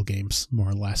day of bowl games, more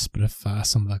or less. But if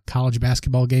some of the college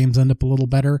basketball games end up a little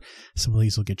better, some of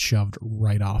these will get shoved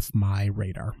right off my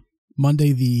radar.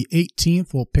 Monday the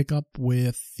 18th, we'll pick up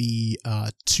with the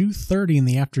 2:30 in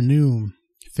the afternoon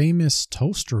famous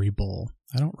Toastery Bowl.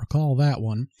 I don't recall that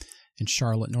one. In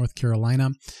Charlotte, North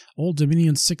Carolina. Old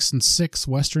Dominion 6-6,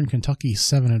 Western Kentucky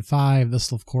 7-5. This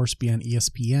will, of course, be on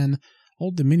ESPN.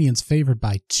 Old Dominion's favored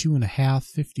by 2.5,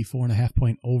 54.5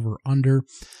 point over under.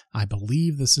 I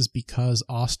believe this is because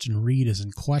Austin Reed is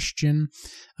in question.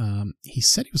 He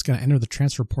said he was going to enter the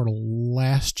transfer portal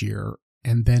last year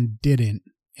and then didn't,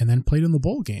 and then played in the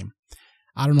bowl game.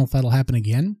 I don't know if that'll happen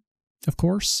again, of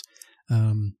course.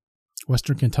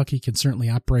 Western Kentucky can certainly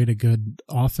operate a good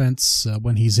offense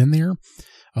when he's in there.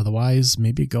 Otherwise,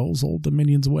 maybe it goes Old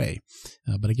Dominion's way.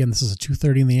 But again, this is a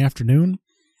 2:30 in the afternoon.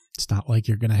 It's not like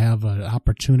you're going to have an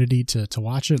opportunity to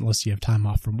watch it unless you have time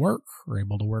off from work or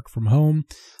able to work from home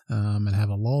and have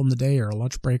a lull in the day or a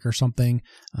lunch break or something.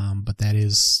 But that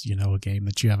is, a game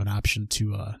that you have an option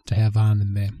to have on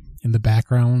in the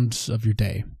background of your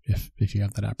day if you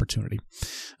have that opportunity.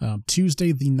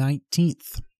 Tuesday the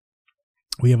 19th.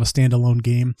 We have a standalone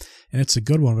game, and it's a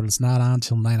good one, but it's not on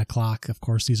until 9 o'clock. Of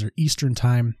course, these are Eastern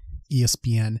Time,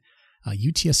 ESPN.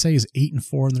 UTSA is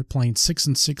 8-4, and they're playing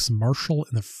 6-6 Marshall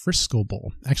in the Frisco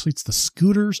Bowl. Actually, it's the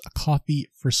Scooters a Coffee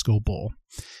Frisco Bowl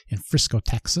in Frisco,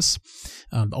 Texas.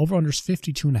 The over-under is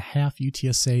 52.5.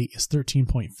 UTSA is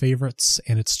 13-point favorites,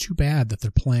 and it's too bad that they're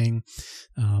playing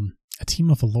a team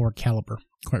of a lower caliber.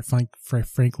 Quite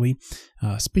frankly,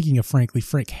 speaking of frankly,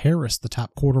 Frank Harris, the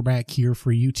top quarterback here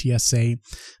for UTSA,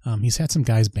 he's had some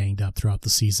guys banged up throughout the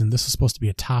season. This was supposed to be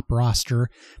a top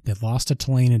roster. They lost to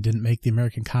Tulane and didn't make the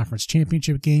American Conference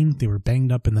Championship game. They were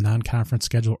banged up in the non-conference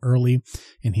schedule early,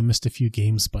 and he missed a few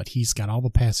games, but he's got all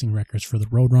the passing records for the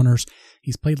Roadrunners.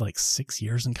 He's played like 6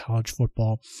 years in college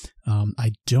football.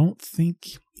 I don't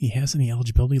think he has any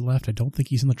eligibility left. I don't think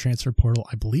he's in the transfer portal.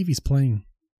 I believe he's playing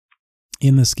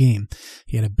in this game.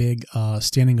 He had a big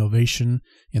standing ovation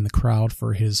in the crowd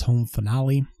for his home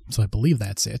finale, so I believe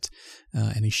that's it.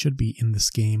 And he should be in this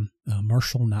game.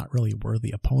 Marshall, not really a worthy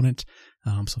opponent.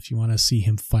 So if you want to see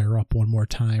him fire up one more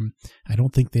time, I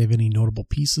don't think they have any notable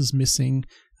pieces missing,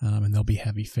 and they'll be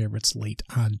heavy favorites late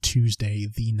on Tuesday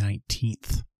the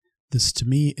 19th. This, to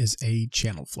me, is a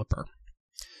channel flipper.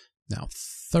 Now,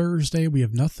 Thursday, we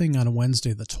have nothing on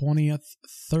Wednesday the 20th.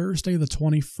 Thursday the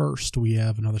 21st, we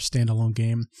have another standalone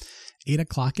game. 8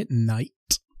 o'clock at night.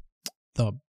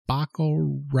 The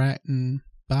the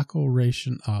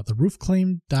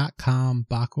roofclaim.com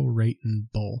Baco Raton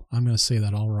Bowl. I'm going to say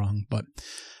that all wrong, but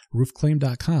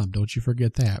roofclaim.com, don't you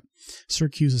forget that.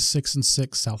 Syracuse is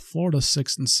 6-6. South Florida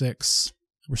 6-6.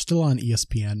 We're still on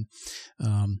ESPN.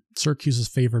 Syracuse is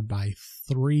favored by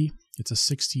 3. It's a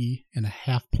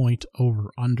 60.5 point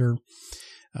over under.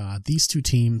 These two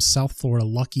teams, South Florida,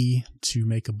 lucky to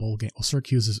make a bowl game. Well,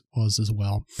 Syracuse was as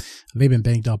well. They've been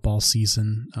banged up all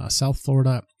season. South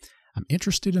Florida, I'm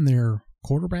interested in their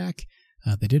quarterback.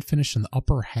 They did finish in the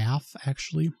upper half,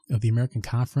 actually, of the American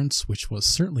Conference, which was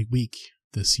certainly weak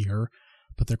this year.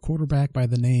 But their quarterback by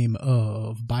the name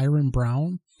of Byron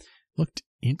Brown, looked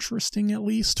interesting at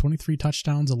least. 23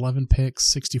 touchdowns, 11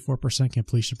 picks, 64%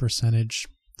 completion percentage,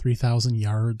 3,000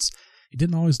 yards. It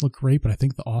didn't always look great, but I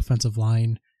think the offensive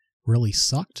line really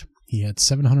sucked. He had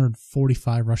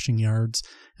 745 rushing yards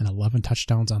and 11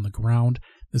 touchdowns on the ground.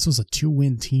 This was a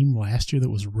 2-win team last year that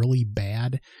was really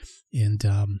bad, and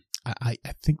I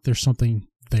think there's something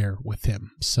there with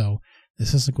him. So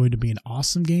this isn't going to be an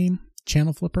awesome game,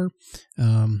 channel flipper,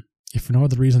 if for no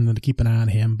other reason than to keep an eye on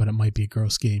him, but it might be a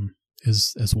gross game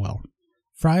as well.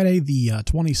 Friday the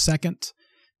 22nd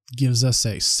gives us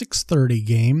a 6:30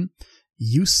 game.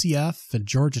 UCF and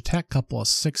Georgia Tech, couple of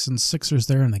 6 and 6ers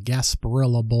there in the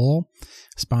Gasparilla Bowl,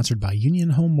 sponsored by Union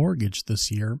Home Mortgage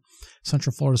this year.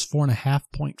 Central Florida's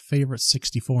 4.5-point favorite,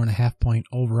 64.5-point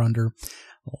over-under.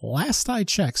 Last I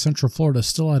checked, Central Florida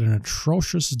still had an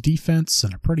atrocious defense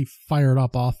and a pretty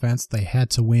fired-up offense. They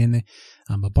had to win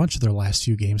a bunch of their last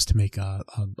few games to make a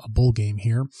bowl game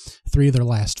here. 3 of their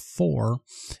last 4,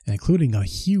 including a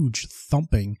huge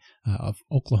thumping of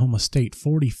Oklahoma State,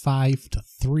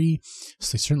 45-3.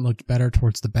 So they certainly looked better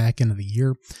towards the back end of the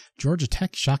year. Georgia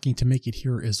Tech, shocking to make it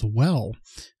here as well,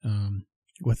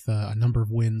 with a number of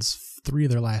wins, 3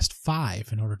 of their last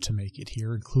 5 in order to make it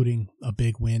here, including a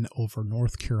big win over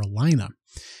North Carolina.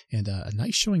 And a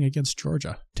nice showing against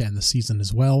Georgia to end the season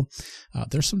as well.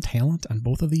 There's some talent on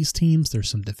both of these teams. There's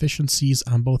some deficiencies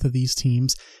on both of these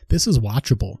teams. This is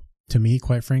watchable to me,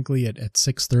 quite frankly, at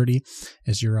 6:30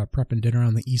 as you're prepping dinner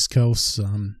on the East Coast,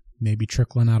 maybe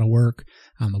trickling out of work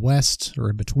on the West or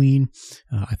in between.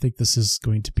 I think this is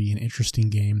going to be an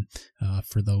interesting game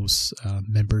for those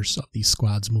members of these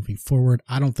squads moving forward.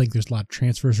 I don't think there's a lot of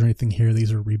transfers or anything here.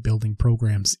 These are rebuilding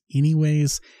programs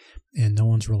anyways, and no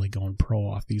one's really going pro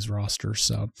off these rosters.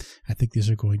 So I think these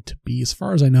are going to be, as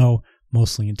far as I know,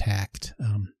 mostly intact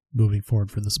moving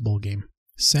forward for this bowl game.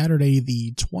 Saturday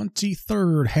the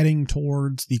 23rd, heading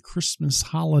towards the Christmas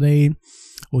holiday,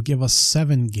 will give us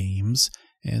 7 games.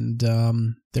 And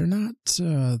they're not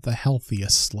the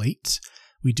healthiest slate.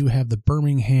 We do have the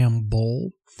Birmingham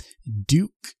Bowl,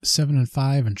 Duke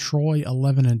 7-5, and Troy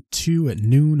 11-2 at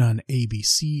noon on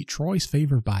ABC. Troy's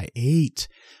favored by 8,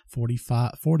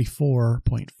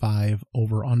 44.5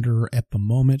 over under at the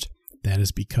moment. That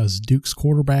is because Duke's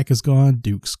quarterback is gone.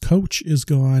 Duke's coach is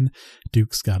gone.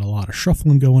 Duke's got a lot of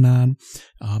shuffling going on.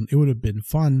 It would have been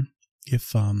fun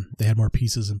if they had more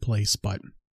pieces in place, but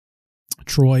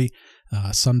Troy,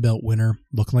 Sunbelt winner,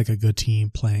 looking like a good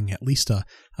team, playing at least a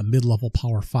mid-level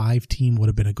Power 5 team would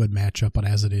have been a good matchup, but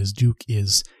as it is, Duke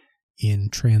is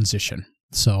in transition.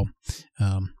 So,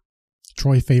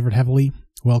 Troy favored heavily,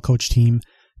 well-coached team,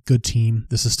 good team.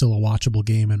 This is still a watchable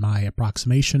game in my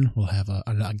approximation. We'll have,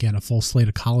 again, a full slate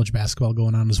of college basketball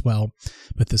going on as well,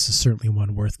 but this is certainly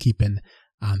one worth keeping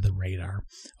on the radar.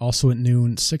 Also at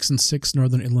noon, 6-6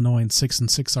 Northern Illinois and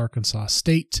 6-6 Arkansas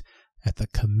State at the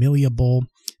Camellia Bowl.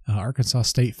 Arkansas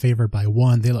State favored by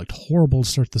 1. They looked horrible to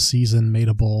start the season, made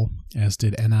a bowl, as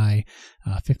did NI.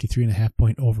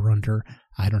 53.5-point over-under.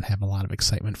 I don't have a lot of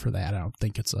excitement for that. I don't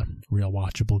think it's a real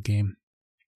watchable game.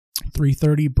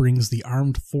 3:30 brings the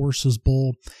Armed Forces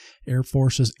Bowl. Air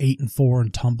Force is 8-4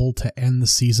 and tumbled to end the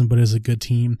season, but is a good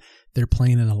team. They're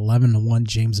playing an 11-1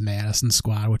 James Madison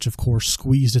squad, which of course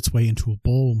squeezed its way into a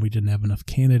bowl and we didn't have enough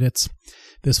candidates.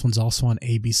 This one's also on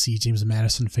ABC. James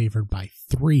Madison favored by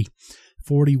 3.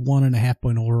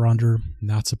 41.5-point over-under.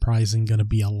 Not surprising. Going to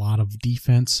be a lot of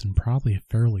defense and probably a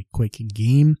fairly quick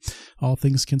game, all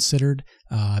things considered.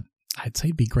 I'd say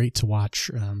it'd be great to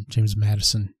watch James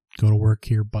Madison go to work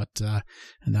here, but I'm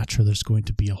not sure there's going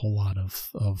to be a whole lot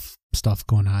of stuff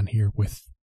going on here with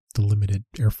the limited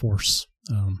Air Force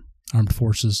Armed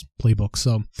Forces playbook.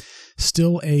 So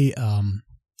still a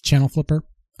channel flipper,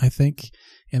 I think,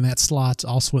 in that slot.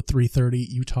 Also at 3:30,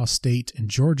 Utah State and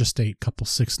Georgia State, couple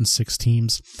 6-6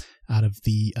 teams out of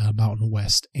the Mountain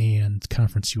West and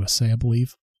Conference USA, I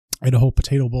believe. Idaho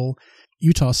Potato Bowl,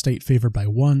 Utah State favored by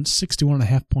 1,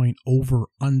 61.5-point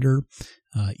over-under.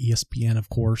 ESPN, of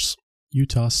course.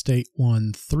 Utah State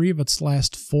won 3 of its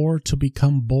last 4 to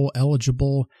become bowl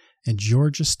eligible, and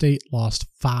Georgia State lost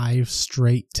 5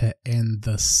 straight to end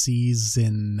the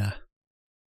season.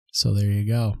 So there you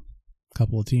go. A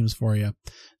couple of teams for you.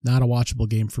 Not a watchable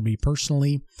game for me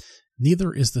personally.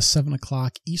 Neither is the 7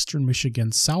 o'clock Eastern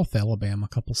Michigan, South Alabama, a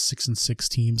couple 6-6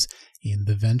 teams in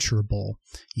the Venture Bowl.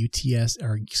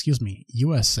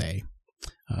 USA.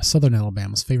 Southern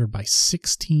Alabama is favored by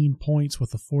 16 points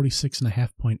with a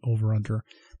 46.5-point over-under.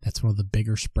 That's one of the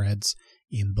bigger spreads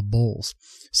in the bowls.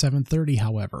 7:30,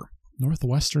 however,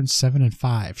 Northwestern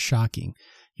 7-5, shocking.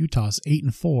 Utah's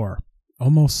 8-4,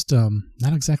 almost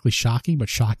not exactly shocking, but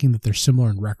shocking that they're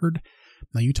similar in record.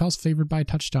 Now, Utah's favored by a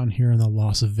touchdown here in the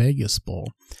Las Vegas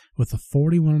Bowl with a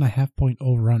 41.5-point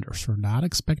over-under, so we're not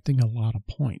expecting a lot of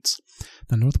points.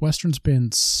 Now, Northwestern's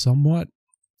been somewhat,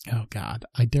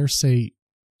 I dare say,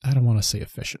 I don't want to say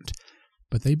efficient,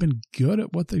 but they've been good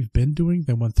at what they've been doing.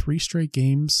 They won 3 straight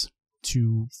games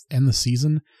to end the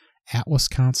season, at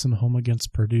Wisconsin, home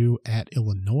against Purdue, at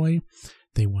Illinois.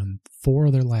 They won 4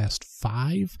 of their last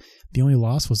 5. The only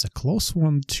loss was a close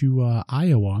one to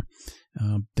Iowa.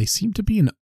 They seem to be an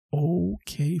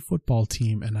okay football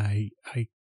team, and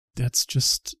that's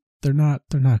just, they're not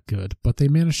good, but they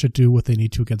managed to do what they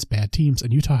need to against bad teams,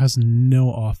 and Utah has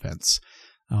no offense.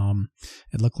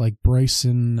 It looked like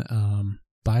Byron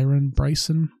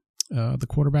Bryson, the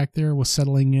quarterback there, was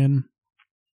settling in,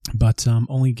 but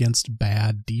only against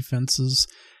bad defenses,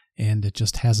 and it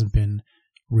just hasn't been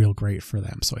real great for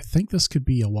them. So I think this could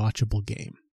be a watchable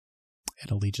game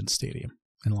at Allegiant Stadium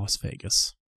in Las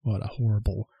Vegas. What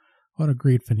a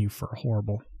great venue for a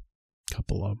horrible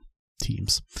couple of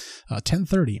teams.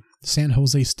 10:30, San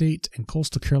Jose State and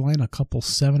Coastal Carolina, a couple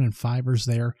 7-5ers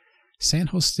there. San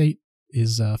Jose State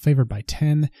is favored by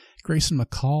 10. Grayson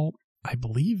McCall, I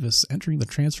believe, is entering the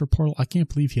transfer portal. I can't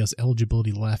believe he has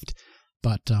eligibility left,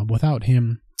 but without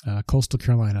him, Coastal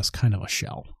Carolina is kind of a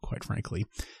shell, quite frankly.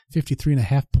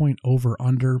 53.5-point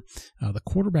over-under. The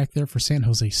quarterback there for San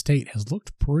Jose State has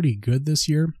looked pretty good this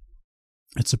year.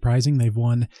 It's surprising they've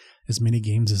won as many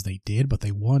games as they did, but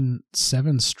they won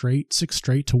 6 straight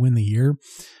to win the year.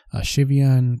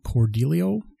 Chevian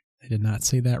Cordelio, I did not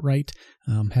say that right,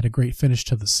 had a great finish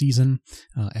to the season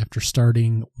after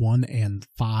starting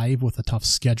 1-5 with a tough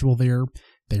schedule there.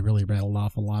 They really rattled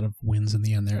off a lot of wins in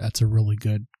the end there. That's a really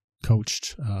good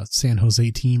coached San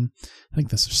Jose team. I think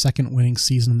that's their second winning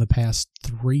season in the past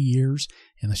 3 years,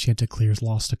 and the Chanticleers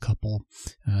lost a couple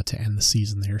to end the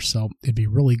season there. So it'd be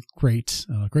really great.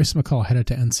 Grayson McCall headed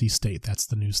to NC State. That's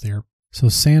the news there. So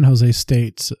San Jose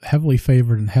State's heavily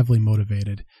favored and heavily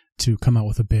motivated to come out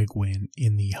with a big win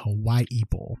in the Hawaii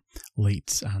Bowl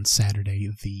late on Saturday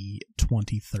the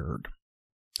 23rd.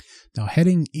 Now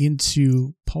heading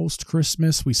into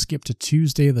post-Christmas, we skip to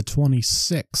Tuesday the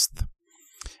 26th.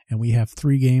 And we have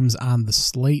 3 games on the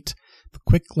slate. The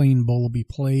Quick Lane Bowl will be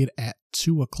played at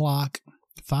 2 o'clock.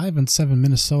 5-7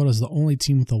 Minnesota is the only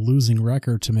team with a losing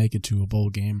record to make it to a bowl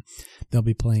game. They'll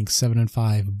be playing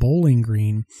 7-5 Bowling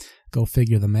Green. Go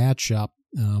figure the matchup.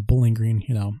 Bowling Green,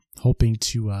 hoping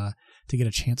to get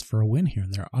a chance for a win here.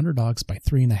 And they're underdogs by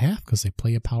 3.5 because they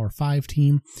play a Power 5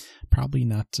 team. Probably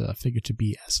not figured to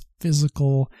be as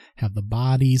physical, have the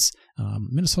bodies.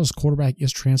 Minnesota's quarterback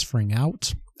is transferring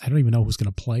out. I don't even know who's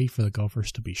going to play for the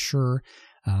Gophers, to be sure.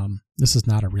 This is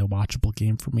not a real watchable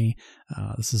game for me.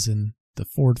 This is in the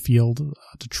Ford Field,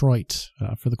 Detroit,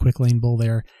 for the Quick Lane Bowl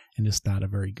there, and it's not a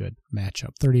very good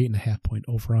matchup. 38.5-point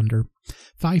over-under.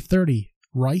 5:30,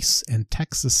 Rice and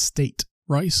Texas State.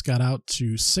 Rice got out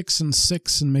to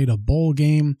 6-6 and made a bowl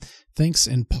game, thanks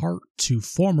in part to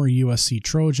former USC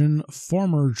Trojan,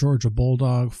 former Georgia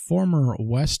Bulldog, former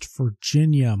West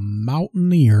Virginia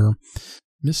Mountaineer,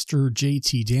 Mr.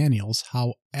 JT Daniels.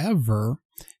 However,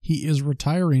 he is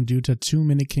retiring due to too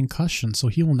many concussions, so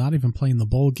he will not even play in the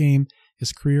bowl game.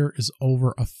 His career is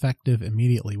over effective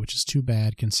immediately, which is too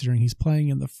bad considering he's playing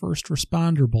in the First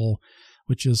Responder Bowl,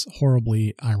 which is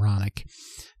horribly ironic.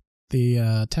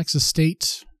 The Texas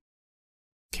State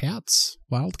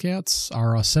Wildcats,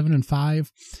 are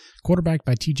 7-5. Quarterbacked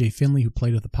by TJ Finley, who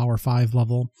played at the Power 5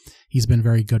 level. He's been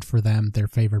very good for them. They're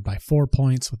favored by 4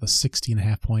 points with a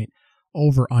 60.5-point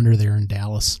over-under there in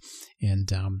Dallas, and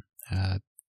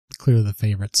clearly the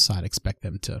favorites. I'd expect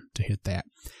them to hit that.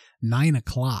 9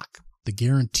 o'clock, the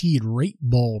Guaranteed Rate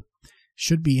Bowl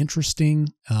should be interesting.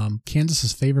 Kansas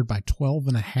is favored by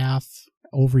 12.5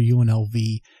 over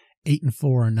UNLV.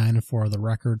 8-4 and 9-4 are the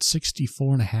record.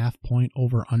 64.5-point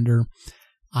over-under.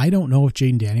 I don't know if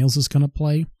Jayden Daniels is going to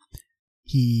play.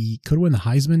 He could win the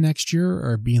Heisman next year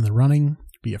or be in the running.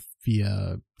 Be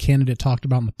a candidate talked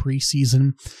about in the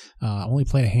preseason. Only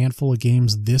played a handful of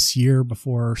games this year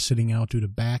before sitting out due to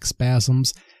back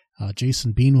spasms.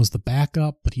 Jason Bean was the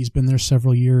backup, but he's been there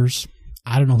several years.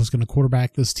 I don't know who's going to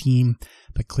quarterback this team,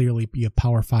 but clearly be a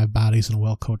Power 5 bodies and a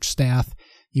well-coached staff.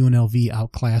 UNLV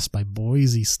outclassed by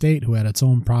Boise State, who had its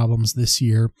own problems this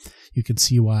year. You can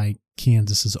see why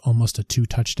Kansas is almost a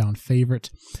 2-touchdown favorite.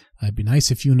 It'd be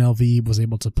nice if UNLV was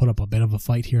able to put up a bit of a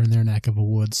fight here and there in neck of the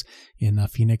woods in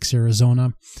Phoenix,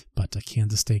 Arizona, but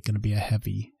Kansas State going to be a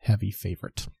heavy, heavy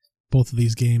favorite. Both of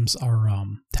these games are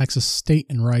Texas State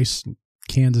and Rice.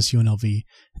 Kansas, UNLV,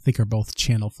 I think are both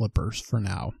channel flippers for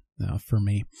now. For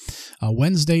me.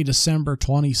 Wednesday, December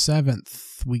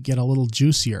 27th, we get a little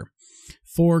juicier.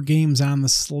 4 games on the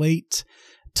slate.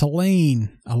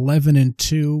 Tulane,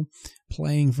 11-2,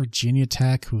 playing Virginia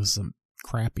Tech, who's a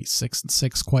crappy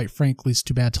 6-6. Quite frankly, it's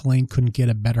too bad Tulane couldn't get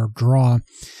a better draw.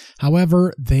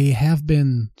 However, they have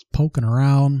been poking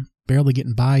around, barely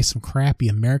getting by some crappy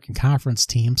American Conference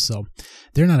teams, so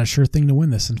they're not a sure thing to win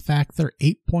this. In fact, they're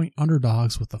 8-point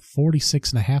underdogs with a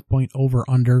 46.5-point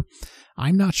over-under.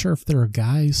 I'm not sure if there are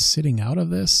guys sitting out of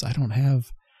this. I don't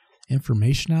have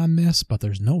information on this, but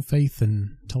there's no faith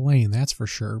in Tulane, that's for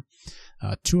sure.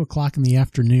 2 o'clock in the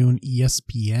afternoon,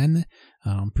 ESPN.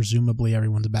 Presumably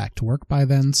everyone's back to work by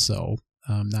then, so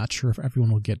I'm not sure if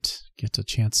everyone will get a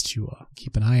chance to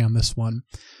keep an eye on this one.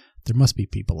 There must be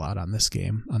people out on this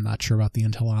game. I'm not sure about the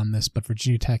intel on this, but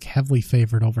Virginia Tech heavily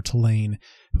favored over Tulane,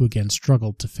 who again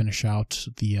struggled to finish out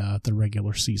the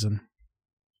regular season.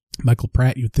 Michael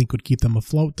Pratt, you'd think, would keep them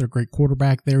afloat. Their great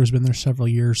quarterback there has been there several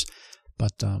years,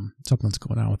 but something's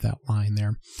going on with that line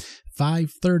there.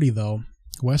 5:30 though,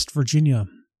 West Virginia.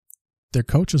 Their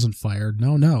coach isn't fired.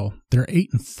 No, they're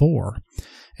 8-4,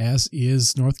 as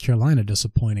is North Carolina,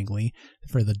 disappointingly,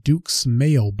 for the Duke's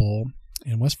Mayo Bowl.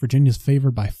 And West Virginia is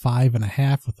favored by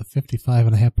 5.5 with a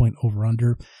 55.5-point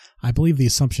over-under. I believe the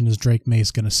assumption is Drake May is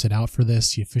going to sit out for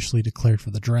this. He officially declared for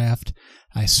the draft.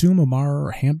 I assume Omar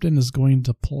Hampton is going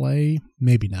to play.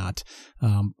 Maybe not.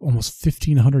 Almost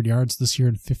 1,500 yards this year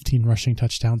and 15 rushing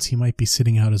touchdowns. He might be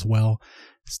sitting out as well.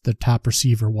 The top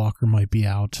receiver, Walker, might be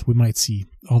out. We might see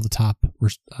all the top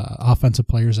offensive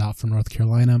players out from North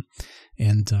Carolina.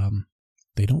 And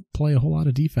they don't play a whole lot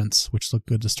of defense, which looked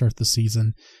good to start the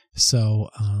season. So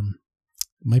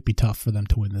it might be tough for them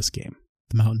to win this game.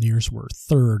 The Mountaineers were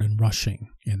third in rushing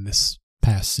in this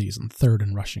past season, third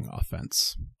in rushing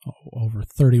offense. Over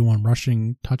 31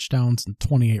 rushing touchdowns and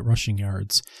 28 rushing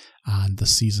yards on the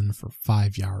season for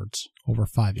 5 yards, over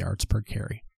 5 yards per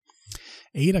carry.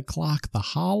 8 o'clock, the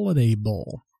Holiday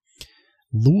Bowl.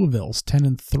 Louisville's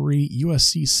 10-3,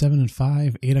 USC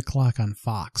 7-5, 8 o'clock on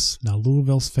Fox. Now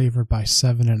Louisville's favored by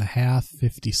 7.5,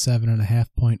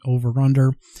 57.5-point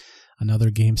over-under.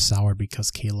 Another game sour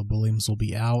because Caleb Williams will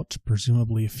be out,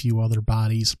 presumably a few other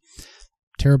bodies.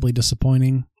 Terribly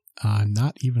disappointing. I'm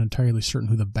not even entirely certain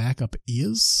who the backup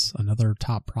is. Another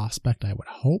top prospect, I would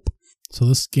hope. So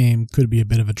this game could be a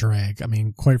bit of a drag. I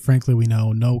mean, quite frankly, we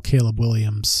know no Caleb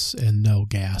Williams and no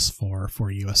gas for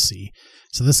USC.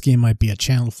 So this game might be a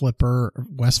channel flipper.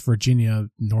 West Virginia,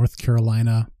 North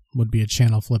Carolina would be a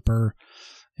channel flipper.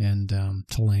 And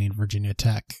Tulane, Virginia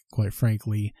Tech, quite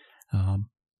frankly,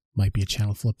 might be a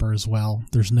channel flipper as well.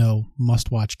 There's no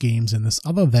must-watch games in this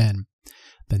other than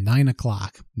the 9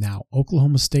 o'clock. Now,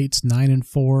 Oklahoma State's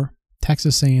 9-4,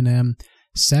 Texas A&M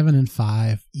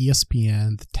 7-5,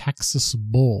 ESPN, the Texas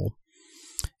Bowl.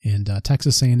 And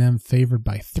Texas A&M favored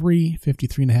by 3,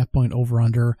 53.5-point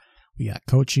over-under. We got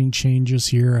coaching changes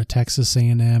here at Texas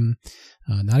A&M.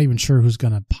 Not even sure who's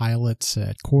going to pilot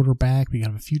at quarterback. We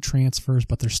got a few transfers,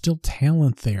 but there's still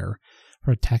talent there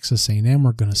for Texas A&M.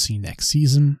 We're going to see next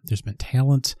season. There's been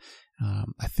talent.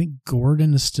 I think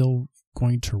Gordon is still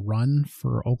going to run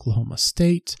for Oklahoma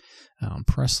State.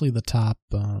 Presley, the top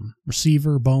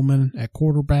receiver, Bowman at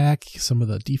quarterback, some of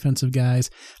the defensive guys.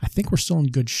 I think we're still in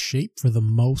good shape for the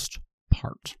most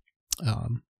part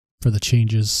for the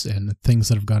changes and the things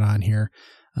that have gone on here.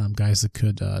 Guys that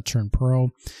could turn pro.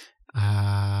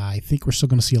 I think we're still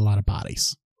going to see a lot of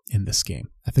bodies in this game.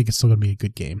 I think it's still going to be a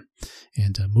good game.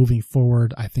 And moving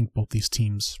forward, I think both these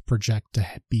teams project to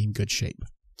be in good shape.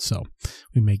 So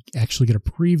we may actually get a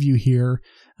preview here,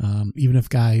 even if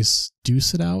guys do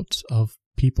sit out, of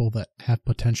people that have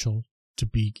potential to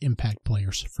be impact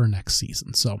players for next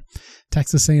season. So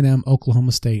Texas A&M,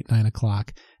 Oklahoma State, 9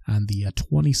 o'clock on the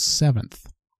 27th.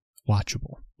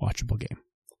 Watchable game.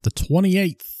 The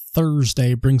 28th,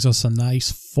 Thursday, brings us a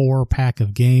nice 4-pack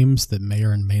of games that may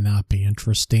or may not be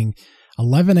interesting.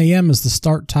 11 a.m. is the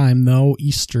start time, though,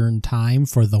 Eastern time,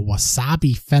 for the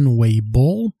Wasabi Fenway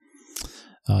Bowl.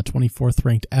 24th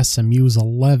ranked SMU's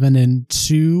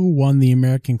 11-2, won the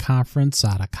American Conference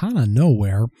out of kind of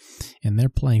nowhere, and they're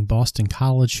playing Boston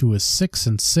College, who is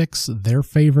 6-6. They're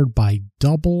favored by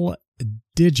double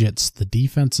digits. The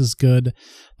defense is good.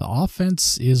 The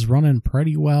offense is running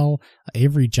pretty well.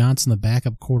 Avery Johnson, the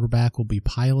backup quarterback, will be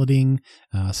piloting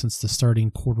since the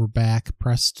starting quarterback,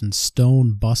 Preston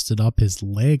Stone, busted up his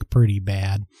leg pretty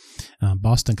bad.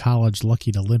 Boston College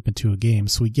lucky to limp into a game,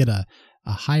 so we get a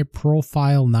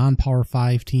high-profile non-Power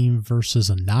 5 team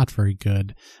versus a not very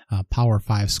good Power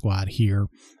 5 squad here.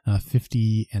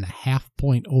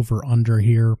 50.5-point over-under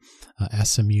here.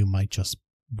 SMU might just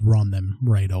run them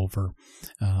right over.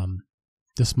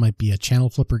 This might be a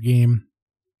channel flipper game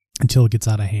until it gets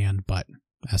out of hand, but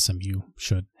SMU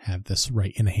should have this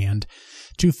right in hand.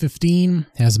 2:15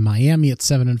 has Miami at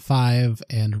 7-5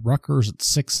 and Rutgers at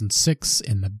 6-6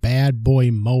 in the Bad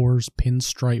Boy Mowers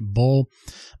Pinstripe Bowl.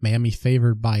 Miami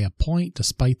favored by a point,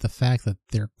 despite the fact that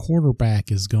their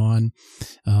quarterback is gone.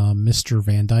 Mr.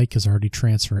 Van Dyke has already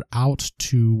transferred out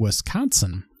to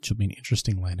Wisconsin, which will be an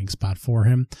interesting landing spot for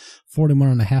him.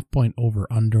 41.5 point over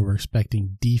under. We're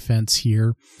expecting defense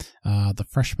here. The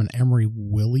freshman Emory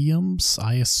Williams,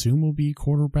 I assume, will be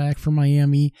quarterback for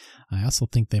Miami. I also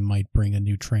think they might bring a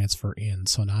new transfer in,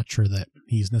 so not sure that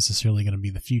he's necessarily going to be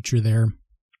the future there.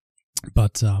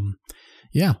 But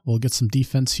yeah, we'll get some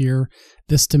defense here.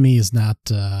 This to me is not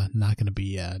going to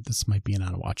be. This might be an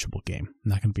unwatchable game.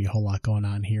 Not going to be a whole lot going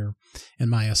on here, in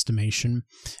my estimation.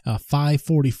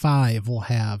 5:45 we'll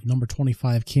have number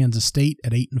 25 Kansas State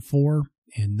at 8-4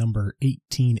 and number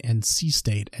 18 NC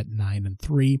State at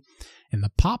 9-3. In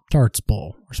the Pop-Tarts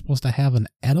Bowl, we're supposed to have an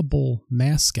edible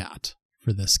mascot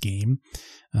for this game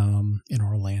in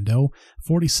Orlando.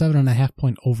 47.5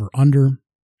 point over under.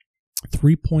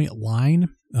 3-point line.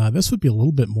 This would be a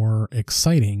little bit more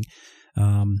exciting.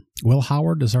 Will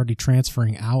Howard is already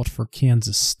transferring out for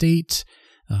Kansas State.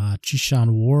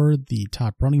 Chishan Ward, the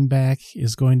top running back,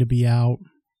 is going to be out.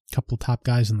 A couple of top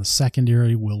guys in the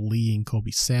secondary, Will Lee and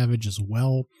Kobe Savage as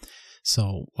well.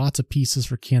 So lots of pieces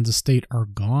for Kansas State are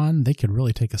gone. They could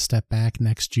really take a step back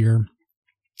next year.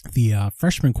 The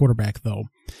freshman quarterback, though,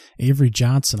 Avery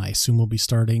Johnson, I assume will be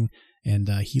starting. And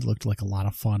he looked like a lot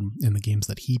of fun in the games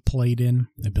that he played in.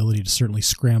 The ability to certainly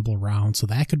scramble around, so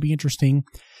that could be interesting.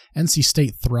 NC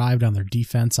State thrived on their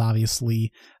defense,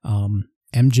 obviously.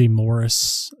 MJ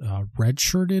Morris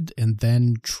redshirted and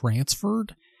then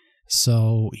transferred.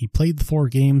 So he played the 4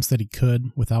 games that he could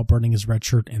without burning his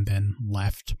redshirt and then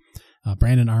left.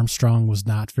 Brandon Armstrong was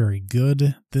not very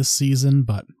good this season,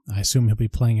 but I assume he'll be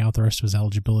playing out the rest of his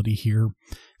eligibility here.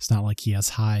 It's not like he has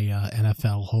high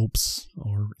NFL hopes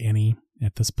or any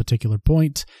at this particular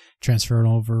point. Transferred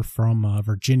over from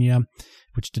Virginia,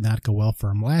 which did not go well for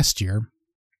him last year.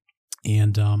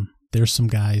 And there's some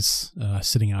guys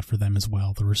sitting out for them as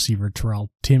well. The receiver Terrell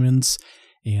Timmons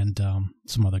and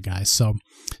some other guys. So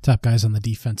top guys on the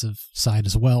defensive side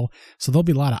as well. So there'll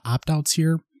be a lot of opt-outs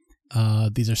here.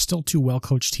 These are still 2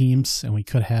 well-coached teams, and we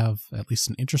could have at least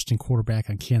an interesting quarterback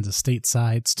on Kansas State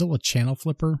side. Still a channel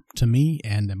flipper to me,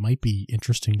 and it might be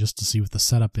interesting just to see what the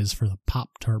setup is for the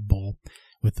Pop-Tart Bowl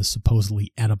with the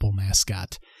supposedly edible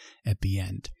mascot at the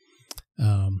end.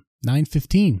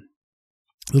 9:15,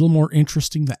 a little more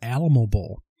interesting, the Alamo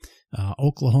Bowl.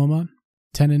 Oklahoma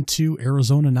 10-2,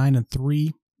 Arizona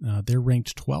 9-3. They're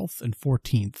ranked 12th and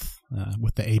 14th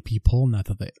with the AP poll. Not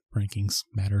that the rankings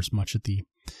matters much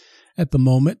at the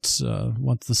moment,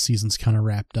 once the season's kind of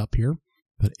wrapped up here.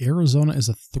 But Arizona is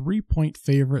a 3-point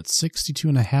favorite,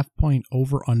 62.5 point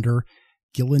over under.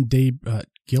 Dylan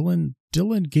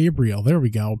Gabriel, there we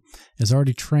go, has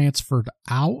already transferred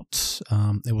out.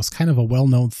 It was kind of a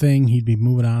well-known thing. He'd be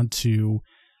moving on to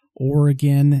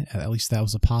Oregon. At least that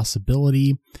was a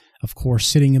possibility. Of course,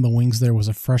 sitting in the wings there was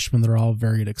a freshman they're all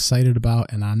very excited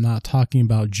about, and I'm not talking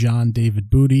about John David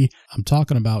Booty. I'm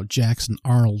talking about Jackson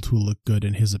Arnold, who looked good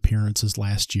in his appearances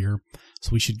last year.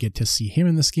 So we should get to see him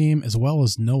in this game, as well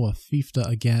as Noah Fifta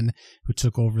again, who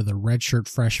took over the redshirt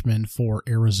freshman for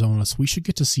Arizona. So we should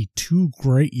get to see 2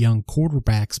 great young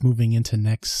quarterbacks moving into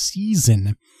next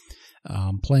season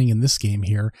playing in this game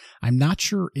here. I'm not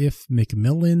sure if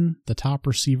McMillan, the top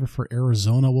receiver for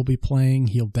Arizona, will be playing.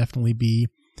 He'll definitely be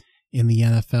in the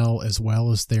NFL, as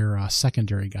well as their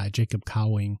secondary guy, Jacob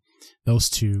Cowing. Those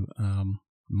 2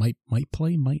 might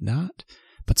play, might not.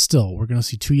 But still, we're going to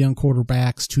see 2 young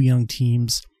quarterbacks, 2 young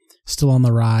teams still on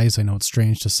the rise. I know it's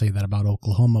strange to say that about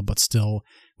Oklahoma, but still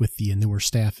with the newer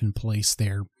staff in place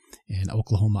there. And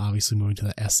Oklahoma obviously moving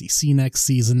to the SEC next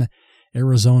season.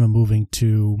 Arizona moving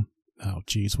to,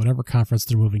 whatever conference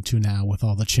they're moving to now with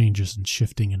all the changes and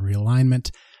shifting and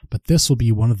realignment. But this will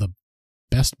be one of the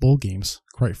best bowl games,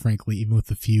 quite frankly, even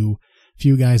with a few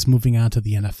guys moving on to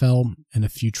the NFL and a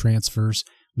few transfers.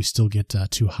 We still get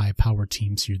 2 high-powered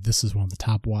teams here. This is one of the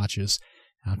top watches.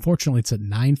 Unfortunately, it's at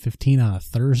 9:15 on a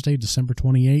Thursday, December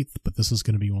 28th, but this is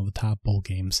going to be one of the top bowl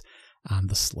games on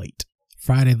the slate.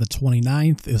 Friday the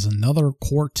 29th is another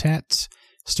quartet.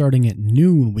 Starting at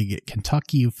noon, we get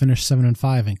Kentucky, who finished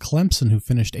 7-5, and Clemson, who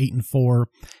finished 8-4,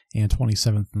 and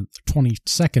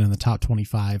 22nd in the top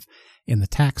 25. In the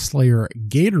Tax Slayer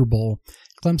Gator Bowl,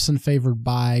 Clemson favored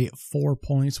by 4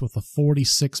 points with a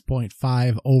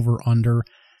 46.5 over-under.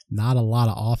 Not a lot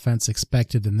of offense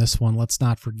expected in this one. Let's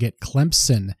not forget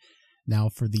Clemson, now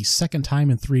for the second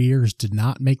time in 3 years, did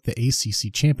not make the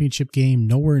ACC championship game,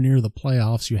 nowhere near the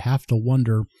playoffs. You have to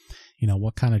wonder,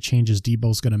 what kind of changes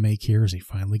Debo's going to make here. Is he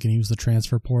finally going to use the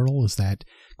transfer portal? Is that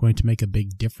going to make a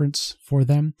big difference for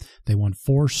them? They won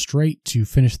 4 straight to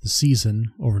finish the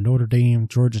season over Notre Dame,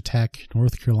 Georgia Tech,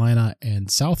 North Carolina, and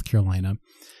South Carolina.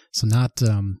 So not,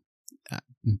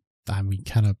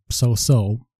 kind of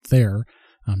so-so there.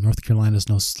 North Carolina's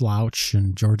no slouch,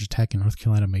 and Georgia Tech and North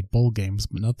Carolina made bowl games,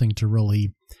 but nothing to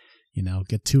really,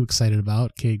 get too excited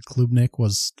about. Cade Klubnik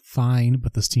was fine,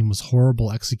 but this team was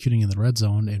horrible executing in the red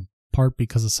zone, in part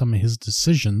because of some of his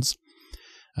decisions.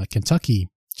 Kentucky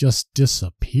just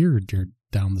disappeared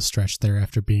down the stretch there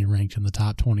after being ranked in the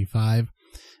top 25.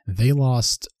 They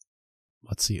lost,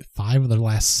 5 of their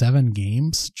last 7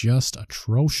 games. Just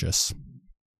atrocious.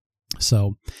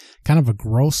 So kind of a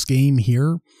gross game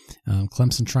here.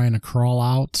 Clemson trying to crawl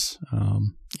out,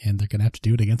 and they're going to have to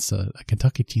do it against a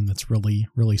Kentucky team that's really,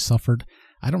 really suffered.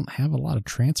 I don't have a lot of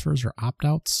transfers or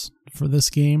opt-outs for this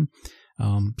game.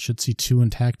 Should see 2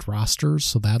 intact rosters,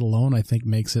 so that alone I think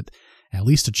makes it at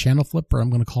least a channel flipper. I'm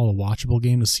going to call it a watchable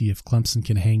game to see if Clemson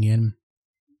can hang in.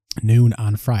 Noon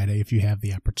on Friday, if you have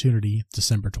the opportunity,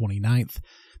 December 29th.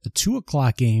 The 2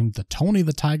 o'clock game, the Tony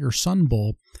the Tiger Sun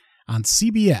Bowl, on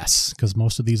CBS, because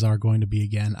most of these are going to be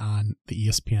again on the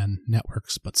ESPN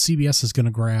networks, but CBS is going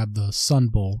to grab the Sun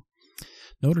Bowl.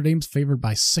 Notre Dame's favored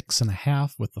by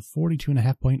 6.5 with the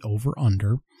 42.5 point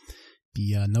over/under.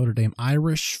 The Notre Dame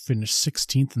Irish finished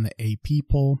 16th in the AP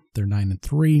poll. They're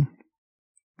 9-3.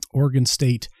 Oregon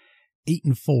State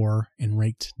 8-4 and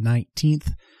ranked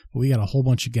 19th. But we got a whole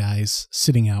bunch of guys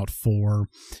sitting out for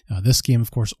this game.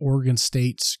 Of course, Oregon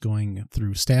State's going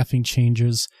through staffing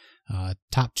changes.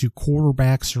 Top 2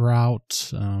 quarterbacks are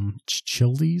out.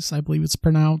 Childs, I believe it's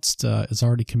pronounced, is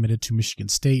already committed to Michigan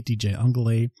State. DJ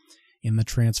Ungale in the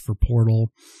transfer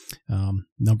portal.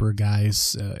 Number of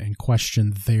guys in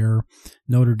question there.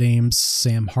 Notre Dame's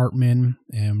Sam Hartman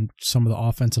and some of the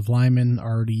offensive linemen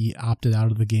already opted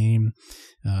out of the game.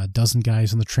 A dozen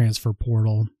guys in the transfer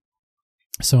portal.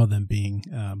 Some of them being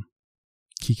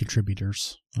key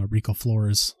contributors. Rico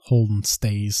Flores, Holden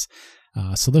Stays.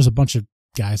 So there's a bunch of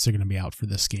guys that are going to be out for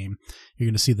this game. You're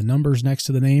going to see the numbers next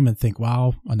to the name and think,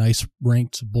 wow, a nice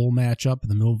ranked bowl matchup in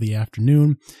the middle of the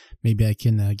afternoon. Maybe I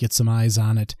can get some eyes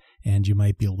on it, and you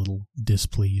might be a little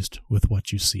displeased with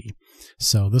what you see.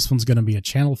 So this one's going to be a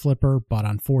channel flipper, but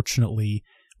unfortunately,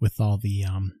 with all the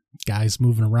guys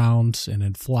moving around and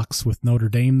in flux with Notre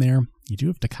Dame there, you do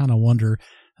have to kind of wonder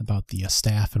about the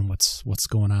staff and what's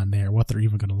going on there, what they're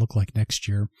even going to look like next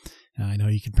year. I know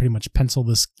you can pretty much pencil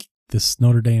this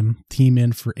Notre Dame team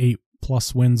in for 8+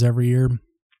 wins every year,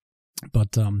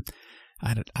 but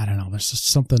I don't know. There's just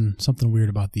something weird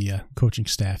about the coaching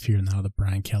staff here now that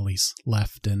Brian Kelly's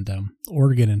left, and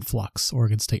Oregon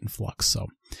State in flux. So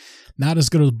not as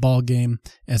good a ball game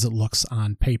as it looks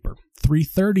on paper.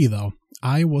 3:30 though,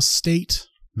 Iowa State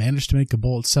managed to make a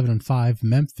bowl at 7-5.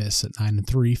 Memphis at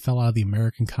 9-3 fell out of the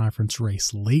American Conference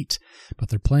race late, but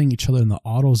they're playing each other in the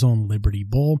AutoZone Liberty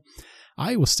Bowl.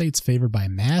 Iowa State's favored by a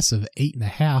massive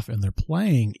 8.5, and they're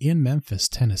playing in Memphis,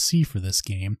 Tennessee for this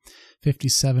game.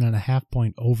 57.5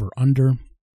 point over/under.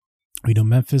 We know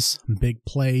Memphis, big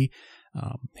play,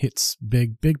 hits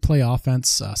big play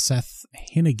offense. Seth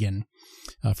Hennigan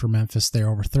for Memphis there,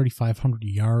 over 3,500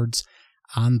 yards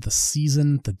on the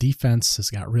season. The defense has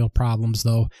got real problems,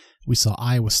 though. We saw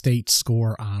Iowa State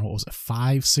score on,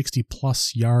 5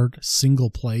 60-plus yard single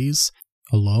plays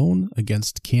alone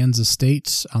against Kansas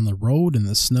State on the road in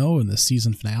the snow in the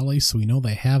season finale, so we know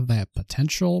they have that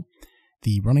potential.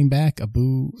 The running back,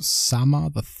 Abu Sama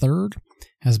III,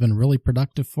 has been really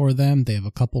productive for them. They have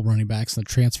a couple running backs in the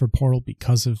transfer portal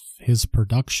because of his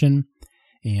production,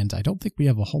 and I don't think we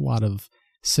have a whole lot of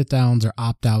sit-downs or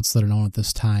opt-outs that are known at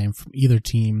this time from either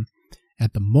team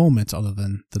at the moment, other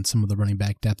than some of the running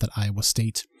back depth at Iowa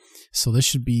State. So this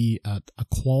should be a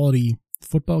quality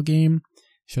football game.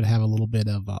 Should have a little bit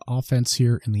of offense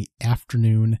here in the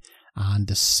afternoon on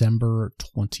December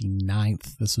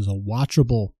 29th. This is a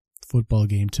watchable football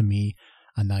game to me.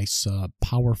 A nice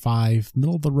Power 5,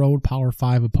 middle-of-the-road Power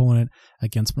 5 opponent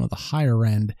against one of the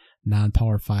higher-end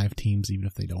non-Power 5 teams, even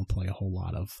if they don't play a whole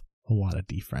lot of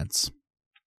defense.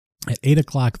 At 8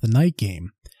 o'clock, the night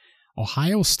game,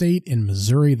 Ohio State and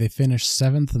Missouri, they finished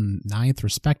 7th and 9th,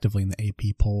 respectively, in the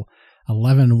AP poll,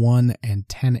 11-1 and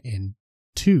 10-2.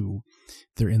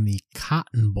 They're in the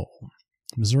Cotton Bowl.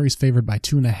 Missouri's favored by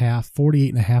 2.5,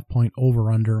 48.5 point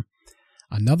over/under.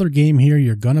 Another game here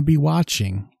you're going to be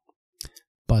watching,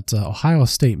 but Ohio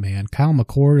State, man, Kyle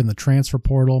McCord in the transfer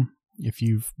portal. If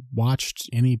you've watched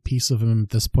any piece of him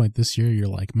at this point this year, you're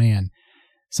like, man,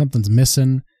 something's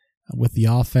missing with the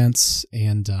offense,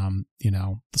 and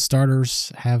the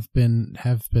starters have been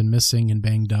missing and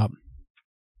banged up.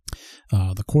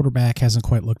 The quarterback hasn't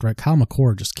quite looked right. Kyle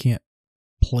McCord just can't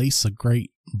place a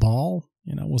great ball,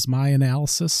 was my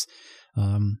analysis.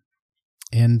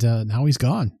 And now he's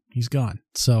gone. He's gone.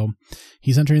 So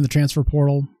he's entering the transfer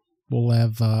portal. We'll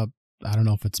have, I don't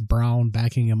know if it's Brown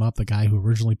backing him up, the guy who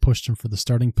originally pushed him for the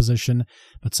starting position,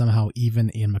 but somehow even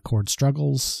in McCord's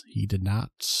struggles, he did not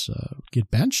get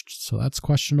benched. So that's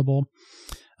questionable.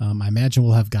 I imagine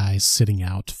we'll have guys sitting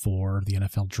out for the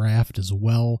NFL draft as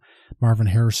well. Marvin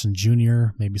Harrison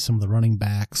Jr., maybe some of the running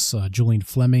backs. Julian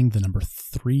Fleming, the number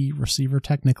 3 receiver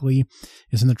technically,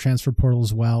 is in the transfer portal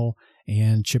as well.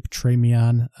 And Chip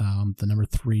Tramion, the number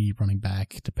 3 running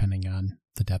back, depending on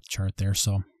the depth chart there.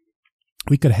 So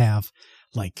we could have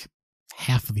like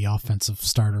half of the offensive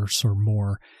starters or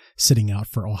more sitting out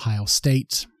for Ohio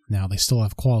State. Now, they still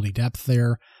have quality depth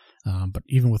there. But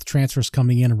even with transfers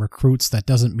coming in and recruits, that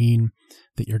doesn't mean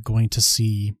that you're going to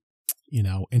see,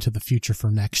 into the future for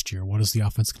next year. What is the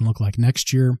offense going to look like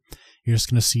next year? You're just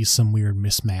going to see some weird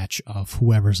mismatch of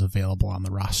whoever's available on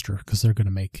the roster because they're going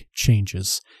to make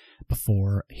changes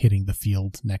before hitting the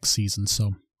field next season.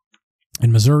 So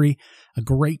in Missouri, a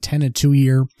great 10-2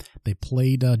 year. They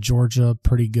played Georgia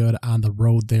pretty good on the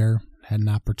road there. Had an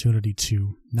opportunity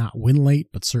to not win late,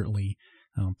 but certainly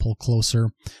pull closer.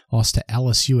 Lost to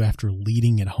LSU after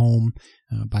leading at home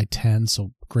by 10,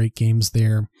 so great games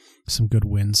there. Some good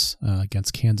wins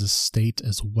against Kansas State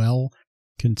as well.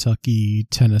 Kentucky,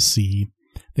 Tennessee.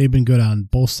 They've been good on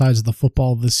both sides of the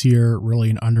football this year. Really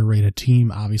an underrated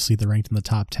team. Obviously, they're ranked in the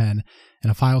top 10.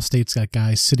 And Ohio State's got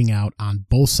guys sitting out on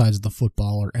both sides of the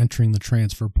football or entering the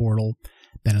transfer portal.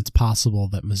 Then it's possible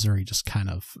that Missouri just kind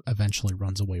of eventually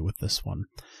runs away with this one.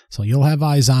 So you'll have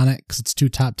eyes on it because it's 2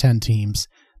 top 10 teams,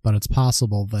 but it's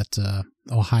possible that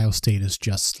Ohio State is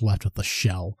just left with a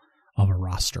shell of a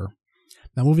roster.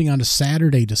 Now moving on to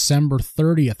Saturday, December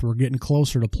 30th, we're getting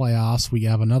closer to playoffs. We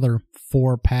have another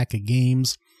 4-pack of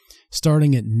games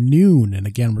starting at noon. And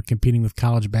again, we're competing with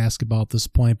college basketball at this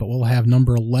point, but we'll have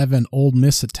number 11 Ole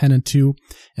Miss at 10-2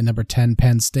 and number 10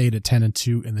 Penn State at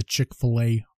 10-2 in the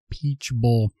Chick-fil-A Peach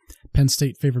Bowl. Penn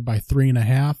State favored by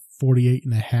 3.5,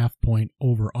 48.5 point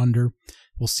over under.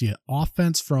 We'll see an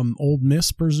offense from Ole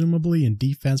Miss, presumably, and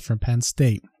defense from Penn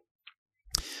State.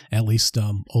 At least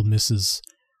Ole Miss's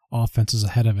offense is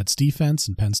ahead of its defense,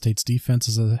 and Penn State's defense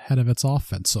is ahead of its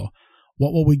offense. So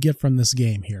what will we get from this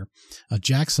game here?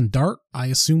 Jackson Dart, I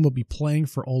assume, will be playing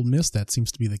for Ole Miss. That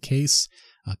seems to be the case.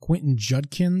 Quentin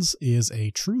Judkins is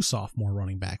a true sophomore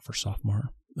running back for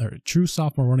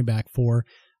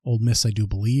Ole Miss, I do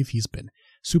believe. He's been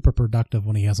super productive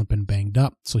when he hasn't been banged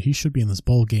up, so he should be in this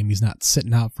bowl game. He's not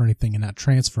sitting out for anything and not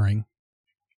transferring.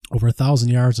 Over 1,000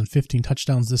 yards and 15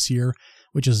 touchdowns this year,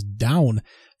 which is down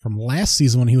from last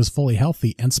season when he was fully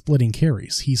healthy and splitting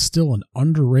carries. He's still an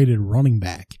underrated running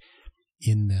back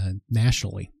in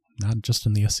nationally, not just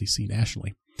in the SEC,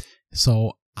 nationally.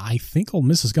 So I think Ole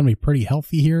Miss is going to be pretty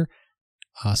healthy here.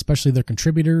 Especially their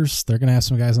contributors. They're going to have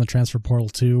some guys in the transfer portal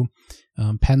too.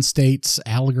 Penn State's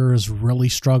Alliger has really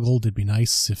struggled. It'd be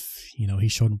nice if, he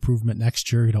showed improvement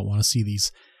next year. You don't want to see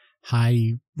these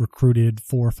high recruited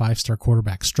 4 or 5-star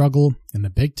quarterbacks struggle. And the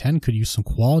Big Ten could use some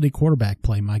quality quarterback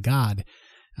play. My God.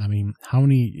 I mean, how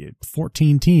many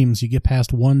 14 teams you get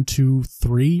past 1, 2,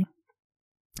 3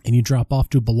 and you drop off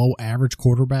to below average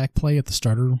quarterback play at the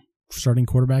starting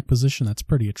quarterback position? That's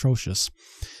pretty atrocious.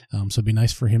 So it'd be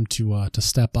nice for him to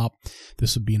step up.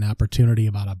 This would be an opportunity,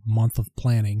 about a month of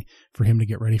planning for him to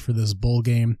get ready for this bowl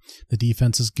game. The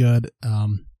defense is good.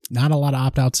 Not a lot of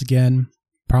opt-outs again.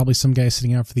 Probably some guys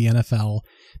sitting out for the NFL.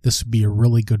 This would be a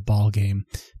really good ball game.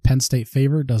 Penn State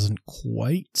favor doesn't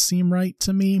quite seem right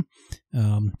to me.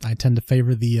 I tend to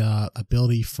favor the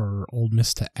ability for Ole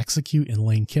Miss to execute in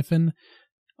Lane Kiffin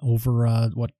over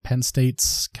what Penn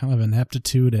State's kind of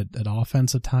ineptitude at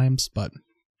offense at times, but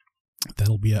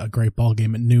that'll be a great ball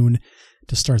game at noon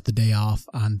to start the day off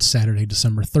on Saturday,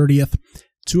 December 30th.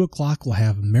 2 o'clock, we'll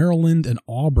have Maryland and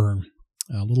Auburn.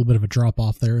 A little bit of a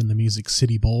drop-off there in the Music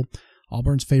City Bowl.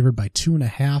 Auburn's favored by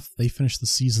 2.5. They finished the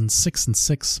season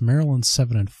 6-6. Maryland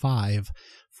 7-5.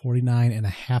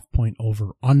 49.5 point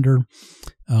over under.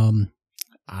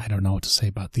 I don't know what to say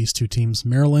about these two teams.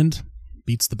 Maryland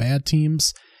beats the bad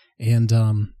teams, and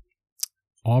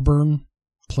Auburn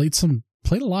played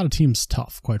a lot of teams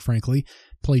tough, quite frankly.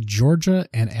 Played Georgia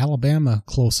and Alabama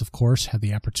close, of course. Had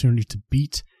the opportunity to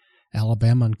beat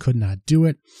Alabama and could not do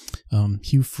it.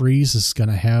 Hugh Freeze is going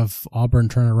to have Auburn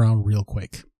turn around real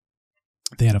quick.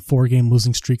 They had a 4-game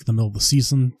losing streak in the middle of the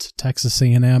season to Texas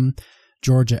A&M,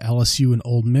 Georgia, LSU, and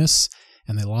Ole Miss,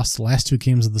 and they lost the last 2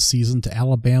 games of the season to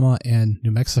Alabama and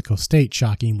New Mexico State,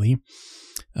 shockingly.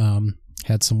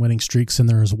 Had some winning streaks in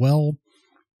there as well.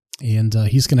 And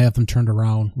he's going to have them turned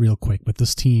around real quick. But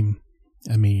this team,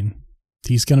 I mean,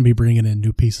 he's going to be bringing in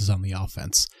new pieces on the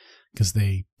offense because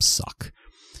they suck.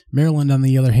 Maryland, on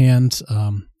the other hand,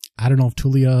 I don't know if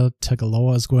Tulia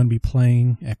Tegaloa is going to be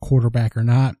playing at quarterback or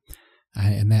not,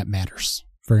 and that matters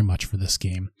very much for this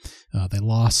game. They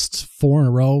lost 4 in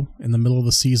a row in the middle of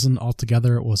the season.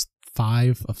 Altogether, it was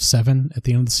 5 of 7 at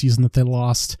the end of the season that they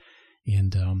lost.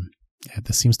 And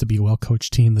this seems to be a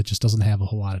well-coached team that just doesn't have a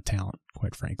whole lot of talent,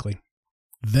 quite frankly.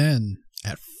 Then,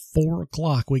 at 4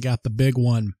 o'clock, we got the big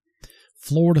one.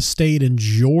 Florida State and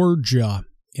Georgia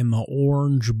in the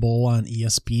Orange Bowl on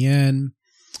ESPN.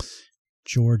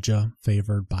 Georgia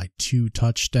favored by 2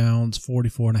 touchdowns,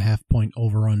 44.5 point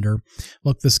over-under.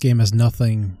 Look, this game has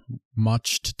nothing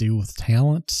much to do with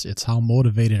talent. It's how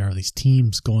motivated are these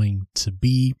teams going to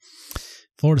be.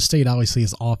 Florida State obviously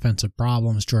has offensive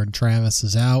problems. Jordan Travis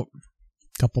is out.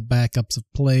 A couple backups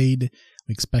have played.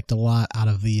 We expect a lot out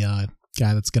of the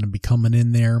guy that's going to be coming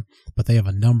in there, but they have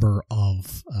a number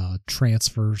of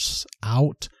transfers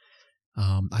out.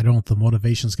 I don't know if the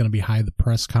motivation is going to be high. The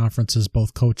press conferences,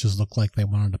 both coaches look like they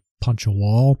wanted to punch a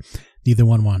wall. Neither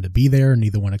one wanted to be there.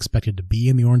 Neither one expected to be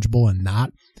in the Orange Bowl and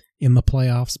not in the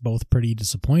playoffs. Both pretty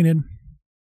disappointed.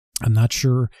 I'm not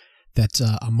sure that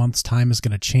a month's time is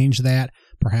going to change that.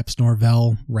 Perhaps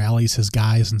Norvell rallies his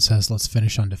guys and says, let's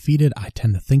finish undefeated. I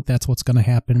tend to think that's what's going to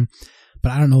happen.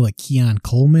 But I don't know that Keon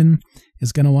Coleman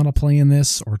is going to want to play in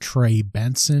this, or Trey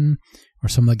Benson, or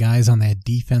some of the guys on that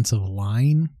defensive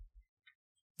line.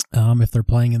 If they're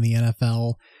playing in the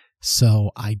NFL.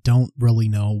 So I don't really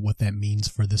know what that means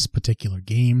for this particular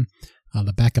game.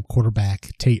 The backup quarterback,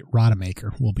 Tate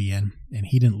Rodemaker, will be in, and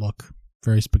he didn't look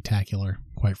very spectacular,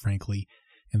 quite frankly,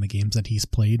 in the games that he's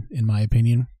played, in my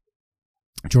opinion.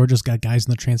 Georgia's got guys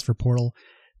in the transfer portal.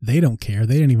 They don't care.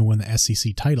 They didn't even win the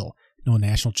SEC title. No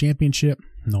national championship,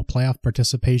 no playoff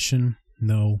participation,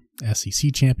 no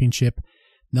SEC championship,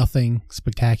 nothing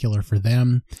spectacular for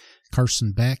them.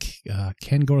 Carson Beck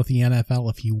can go to the NFL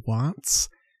if he wants.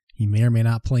 He may or may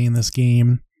not play in this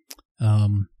game.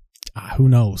 Who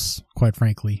knows, quite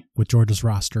frankly, with Georgia's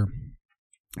roster.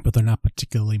 But they're not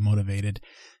particularly motivated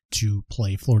to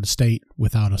play Florida State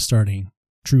without a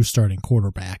true starting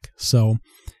quarterback. So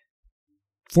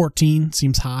 14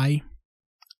 seems high.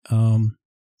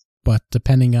 But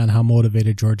depending on how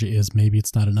motivated Georgia is, maybe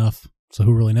it's not enough. So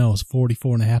who really knows?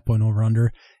 44.5 point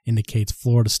over-under indicates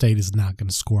Florida State is not going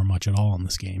to score much at all in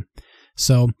this game.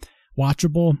 So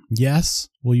watchable, yes.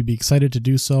 Will you be excited to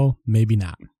do so? Maybe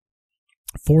not.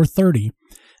 4:30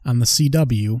 on the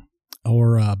CW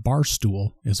or Barstool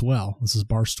as well. This is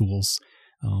Barstool's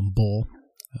bowl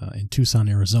in Tucson,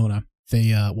 Arizona.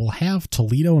 They will have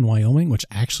Toledo and Wyoming, which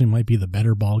actually might be the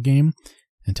better ball game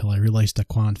until I realized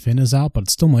Daquan Finn is out, but it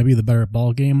still might be the better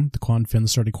ball game. Daquan Finn, the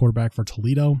starting quarterback for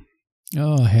Toledo.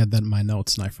 Oh, I had that in my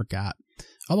notes and I forgot.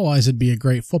 Otherwise, it'd be a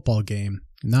great football game.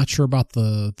 Not sure about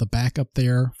the backup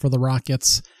there for the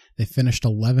Rockets. They finished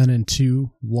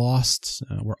 11-2, lost,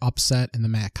 were upset in the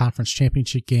MAC Conference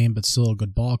Championship game, but still a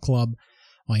good ball club.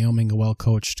 Wyoming, a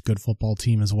well-coached, good football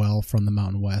team as well from the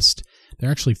Mountain West.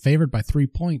 They're actually favored by 3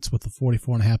 points with a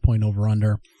 44.5 point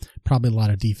over-under. Probably a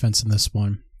lot of defense in this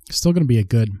one. Still going to be a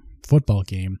good football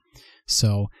game.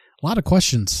 So a lot of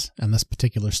questions on this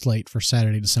particular slate for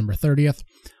Saturday, December 30th.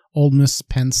 Ole Miss,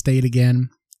 Penn State again.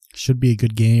 Should be a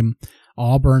good game.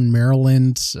 Auburn,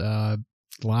 Maryland. A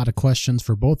lot of questions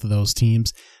for both of those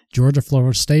teams. Georgia,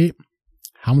 Florida State.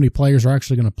 How many players are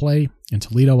actually going to play? In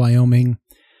Toledo, Wyoming.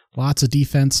 Lots of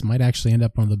defense. Might actually end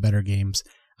up one of the better games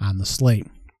on the slate.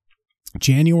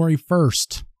 January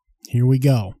 1st. Here we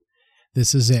go.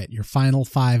 This is it. Your final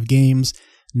 5 games.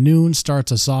 Noon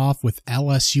starts us off with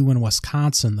LSU and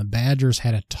Wisconsin. The Badgers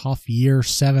had a tough year,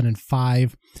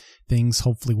 7-5. Things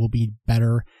hopefully will be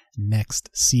better next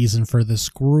season for this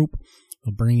group.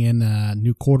 They'll bring in a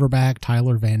new quarterback,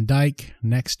 Tyler Van Dyke,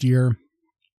 next year.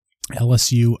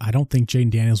 LSU, I don't think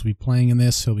Jayden Daniels will be playing in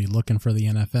this. He'll be looking for the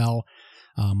NFL.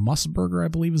 Musburger, I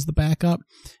believe, is the backup,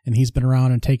 and he's been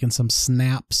around and taken some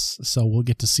snaps, so we'll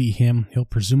get to see him. He'll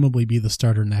presumably be the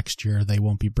starter next year. They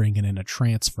won't be bringing in a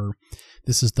transfer.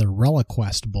 This is the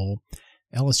ReliQuest Bowl.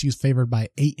 LSU's favored by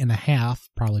 8.5,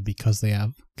 probably because they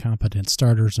have competent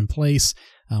starters in place.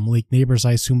 Malik Neighbors,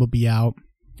 I assume, will be out.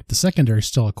 The secondary is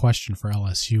still a question for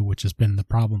LSU, which has been the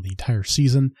problem the entire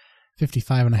season.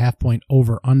 55.5 point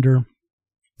over-under.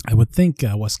 I would think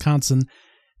Wisconsin,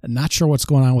 not sure what's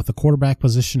going on with the quarterback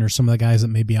position or some of the guys that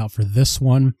may be out for this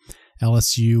one.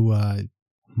 LSU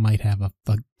might have a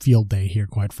field day here,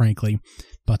 quite frankly.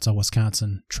 But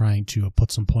Wisconsin trying to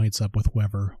put some points up with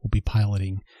whoever will be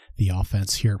piloting the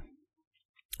offense here.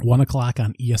 1 o'clock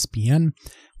on ESPN,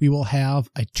 we will have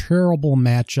a terrible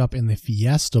matchup in the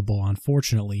Fiesta Bowl,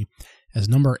 unfortunately, as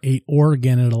number 8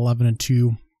 Oregon at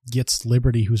 11-2 gets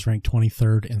Liberty, who's ranked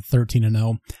 23rd and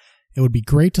 13-0. It would be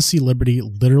great to see Liberty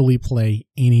literally play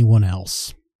anyone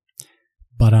else.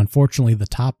 But unfortunately, the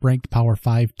top-ranked Power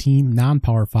 5 team,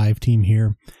 non-Power 5 team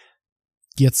here,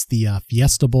 gets the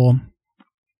Fiesta Bowl,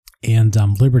 and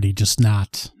Liberty just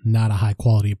not a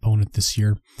high-quality opponent this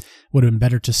year. Would have been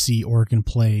better to see Oregon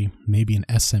play maybe an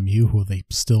SMU, who they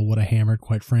still would have hammered,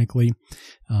 quite frankly.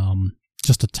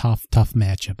 Just a tough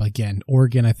matchup. Again,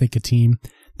 Oregon, I think, a team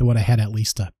that would have had at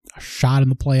least a shot in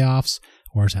the playoffs,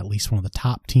 or is at least one of the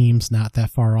top teams, not that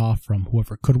far off from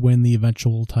whoever could win the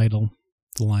eventual title.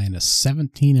 The line is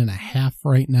 17.5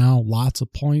 right now. Lots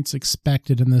of points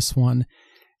expected in this one.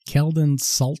 Keldon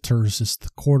Salters is the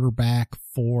quarterback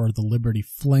for the Liberty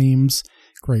Flames.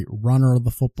 Great runner of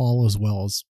the football as well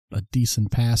as a decent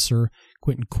passer.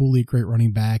 Quentin Cooley, great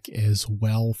running back as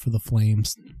well for the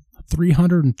Flames.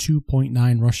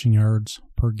 302.9 rushing yards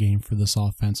per game for this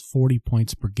offense, 40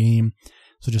 points per game.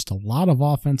 So just a lot of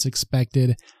offense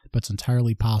expected, but it's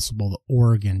entirely possible that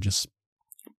Oregon just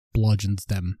bludgeons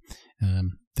them.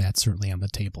 That's certainly on the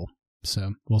table.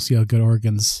 So we'll see how good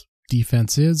Oregon's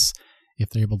defense is. If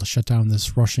they're able to shut down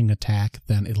this rushing attack,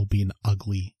 then it'll be an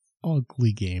ugly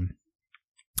game.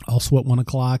 Also at 1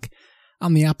 o'clock,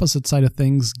 on the opposite side of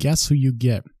things, guess who you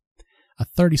get? A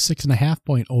 36.5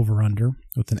 point over-under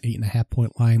with an 8.5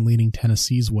 point line leading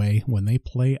Tennessee's way when they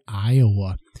play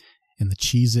Iowa in the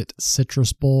Cheez-It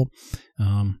Citrus Bowl.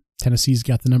 Tennessee's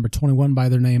got the number 21 by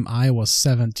their name, Iowa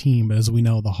 17, but as we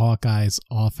know, the Hawkeyes'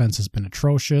 offense has been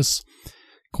atrocious.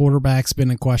 Quarterback's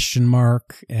been a question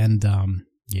mark, and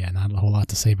not a whole lot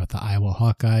to say about the Iowa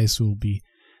Hawkeyes, who will be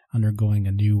undergoing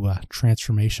a new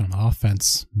transformation on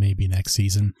offense maybe next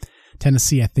season.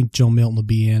 Tennessee, I think Joe Milton will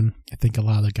be in. I think a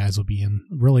lot of the guys will be in.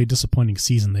 Really disappointing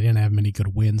season. They didn't have many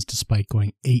good wins despite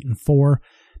going 8-4.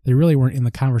 They really weren't in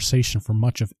the conversation for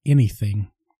much of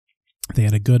anything. They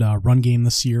had a good run game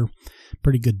this year.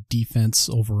 Pretty good defense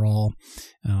overall.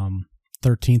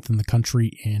 13th in the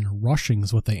country in rushing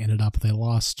is what they ended up. They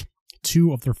lost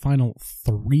 2 of their final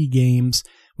 3 games,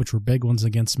 which were big ones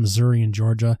against Missouri and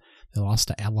Georgia. They lost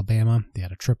to Alabama. They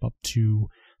had a trip up to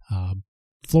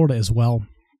Florida as well,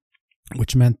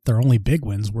 which meant their only big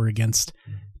wins were against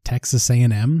Texas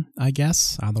A&M, I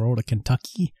guess, on the road to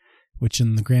Kentucky, which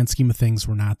in the grand scheme of things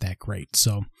were not that great.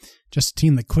 So just a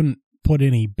team that couldn't put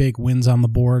any big wins on the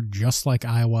board, just like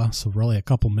Iowa. So really a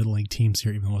couple middling teams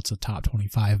here, even though it's a top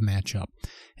 25 matchup.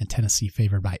 And Tennessee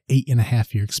favored by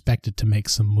 8.5. You're expected to make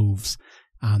some moves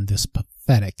on this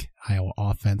pathetic Iowa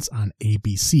offense on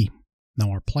ABC.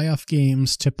 Now our playoff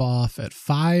games tip off at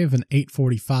 5 and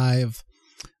 8:45.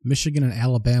 Michigan and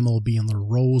Alabama will be in the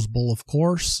Rose Bowl, of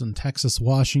course, and Texas,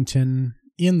 Washington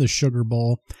in the Sugar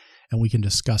Bowl. And we can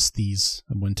discuss these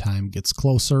when time gets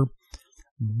closer.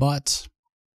 But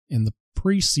in the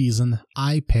preseason,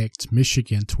 I picked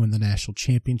Michigan to win the national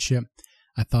championship.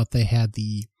 I thought they had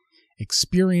the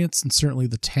experience and certainly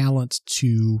the talent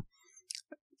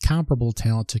comparable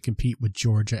talent to compete with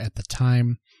Georgia at the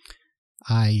time.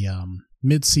 I,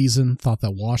 mid-season, thought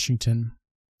that Washington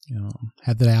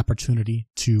had the opportunity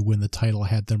to win the title. I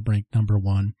had them ranked number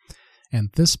 1. And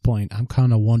at this point, I'm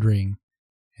kind of wondering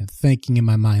and thinking in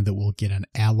my mind that we'll get an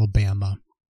Alabama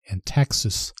and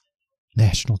Texas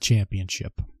national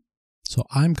championship. So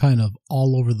I'm kind of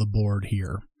all over the board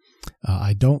here.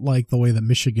 I don't like the way that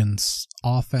Michigan's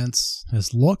offense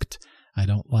has looked. I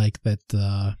don't like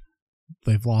that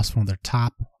they've lost one of their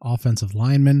top offensive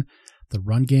linemen. The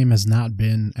run game has not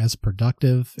been as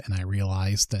productive, and I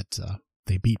realize that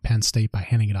they beat Penn State by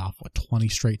handing it off 20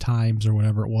 straight times or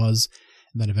whatever it was,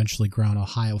 and then eventually ground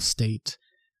Ohio State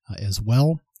as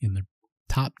well. In the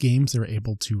top games, they were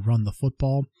able to run the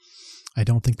football. I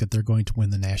don't think that they're going to win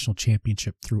the national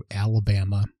championship through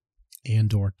Alabama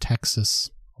and or Texas,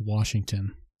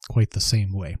 Washington quite the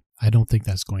same way. I don't think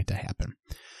that's going to happen.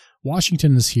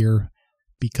 Washington is here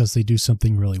because they do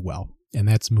something really well, and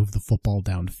that's move the football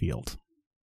downfield.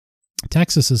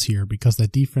 Texas is here because the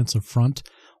defensive front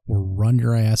will run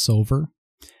your ass over,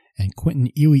 and Quentin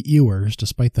Ewers,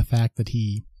 despite the fact that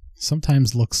he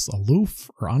sometimes looks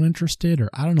aloof or uninterested, or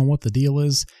I don't know what the deal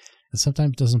is, and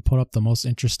sometimes doesn't put up the most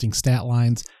interesting stat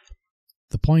lines.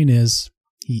 The point is,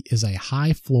 he is a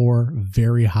high floor,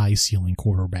 very high ceiling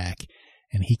quarterback,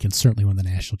 and he can certainly win the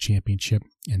national championship.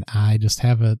 And I just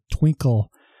have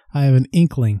an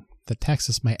inkling that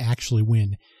Texas might actually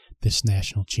win this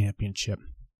national championship.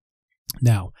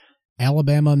 Now,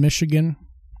 Alabama and Michigan,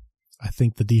 I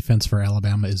think the defense for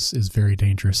Alabama is very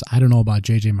dangerous. I don't know about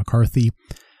J.J. McCarthy.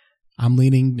 I'm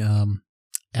leaning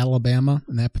Alabama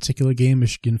in that particular game.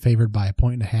 Michigan favored by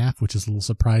 1.5, which is a little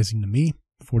surprising to me.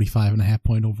 45.5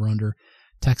 point over under.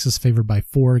 Texas favored by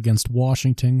 4 against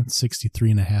Washington.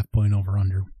 63.5 point over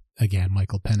under. Again,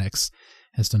 Michael Penix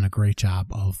has done a great job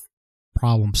of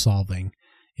problem solving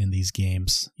in these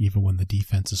games, even when the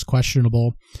defense is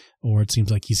questionable or it seems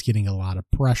like he's getting a lot of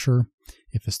pressure.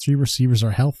 If his 3 receivers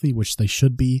are healthy, which they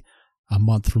should be, a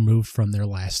month removed from their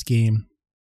last game,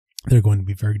 they're going to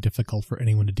be very difficult for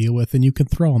anyone to deal with. And you can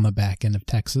throw on the back end of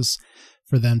Texas.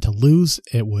 For them to lose,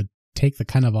 it would take the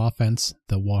kind of offense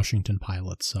the Washington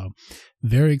Pilots. So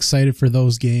very excited for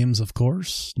those games. Of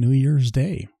course, New Year's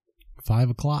Day,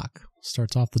 5 o'clock,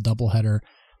 starts off the doubleheader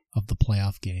of the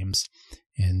playoff games.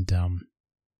 And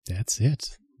that's it.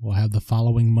 We'll have the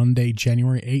following Monday,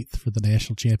 January 8th for the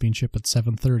national championship at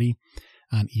 7:30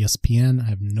 on ESPN. I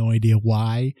have no idea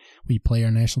why we play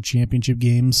our national championship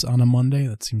games on a Monday.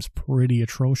 That seems pretty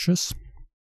atrocious.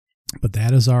 But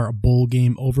that is our bowl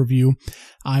game overview.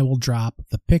 I will drop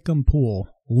the Pick'em Pool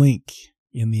link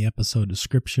in the episode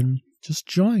description. Just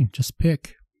join. Just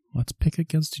pick. Let's pick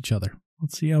against each other.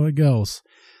 Let's see how it goes.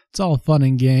 It's all fun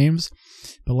and games,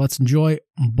 but let's enjoy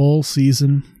bowl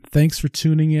season. Thanks for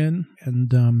tuning in,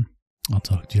 and I'll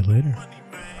talk to you later.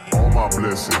 All my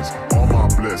blessings, all my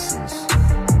blessings,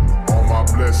 all my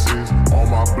blessings, all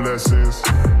my blessings,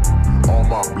 all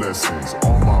my blessings,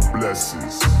 all my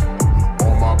blessings,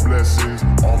 all my blessings,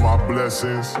 all my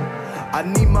blessings. I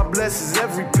need my blessings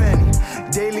every penny.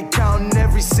 Daily counting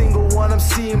every single one, I'm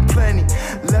seeing plenty.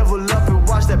 Level up and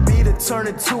watch that beater turn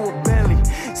into a Bentley.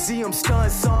 See, I'm stunning,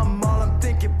 so I'm all I'm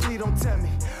thinking, please don't tell me.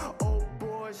 Oh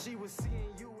boy, she was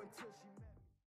seeing you.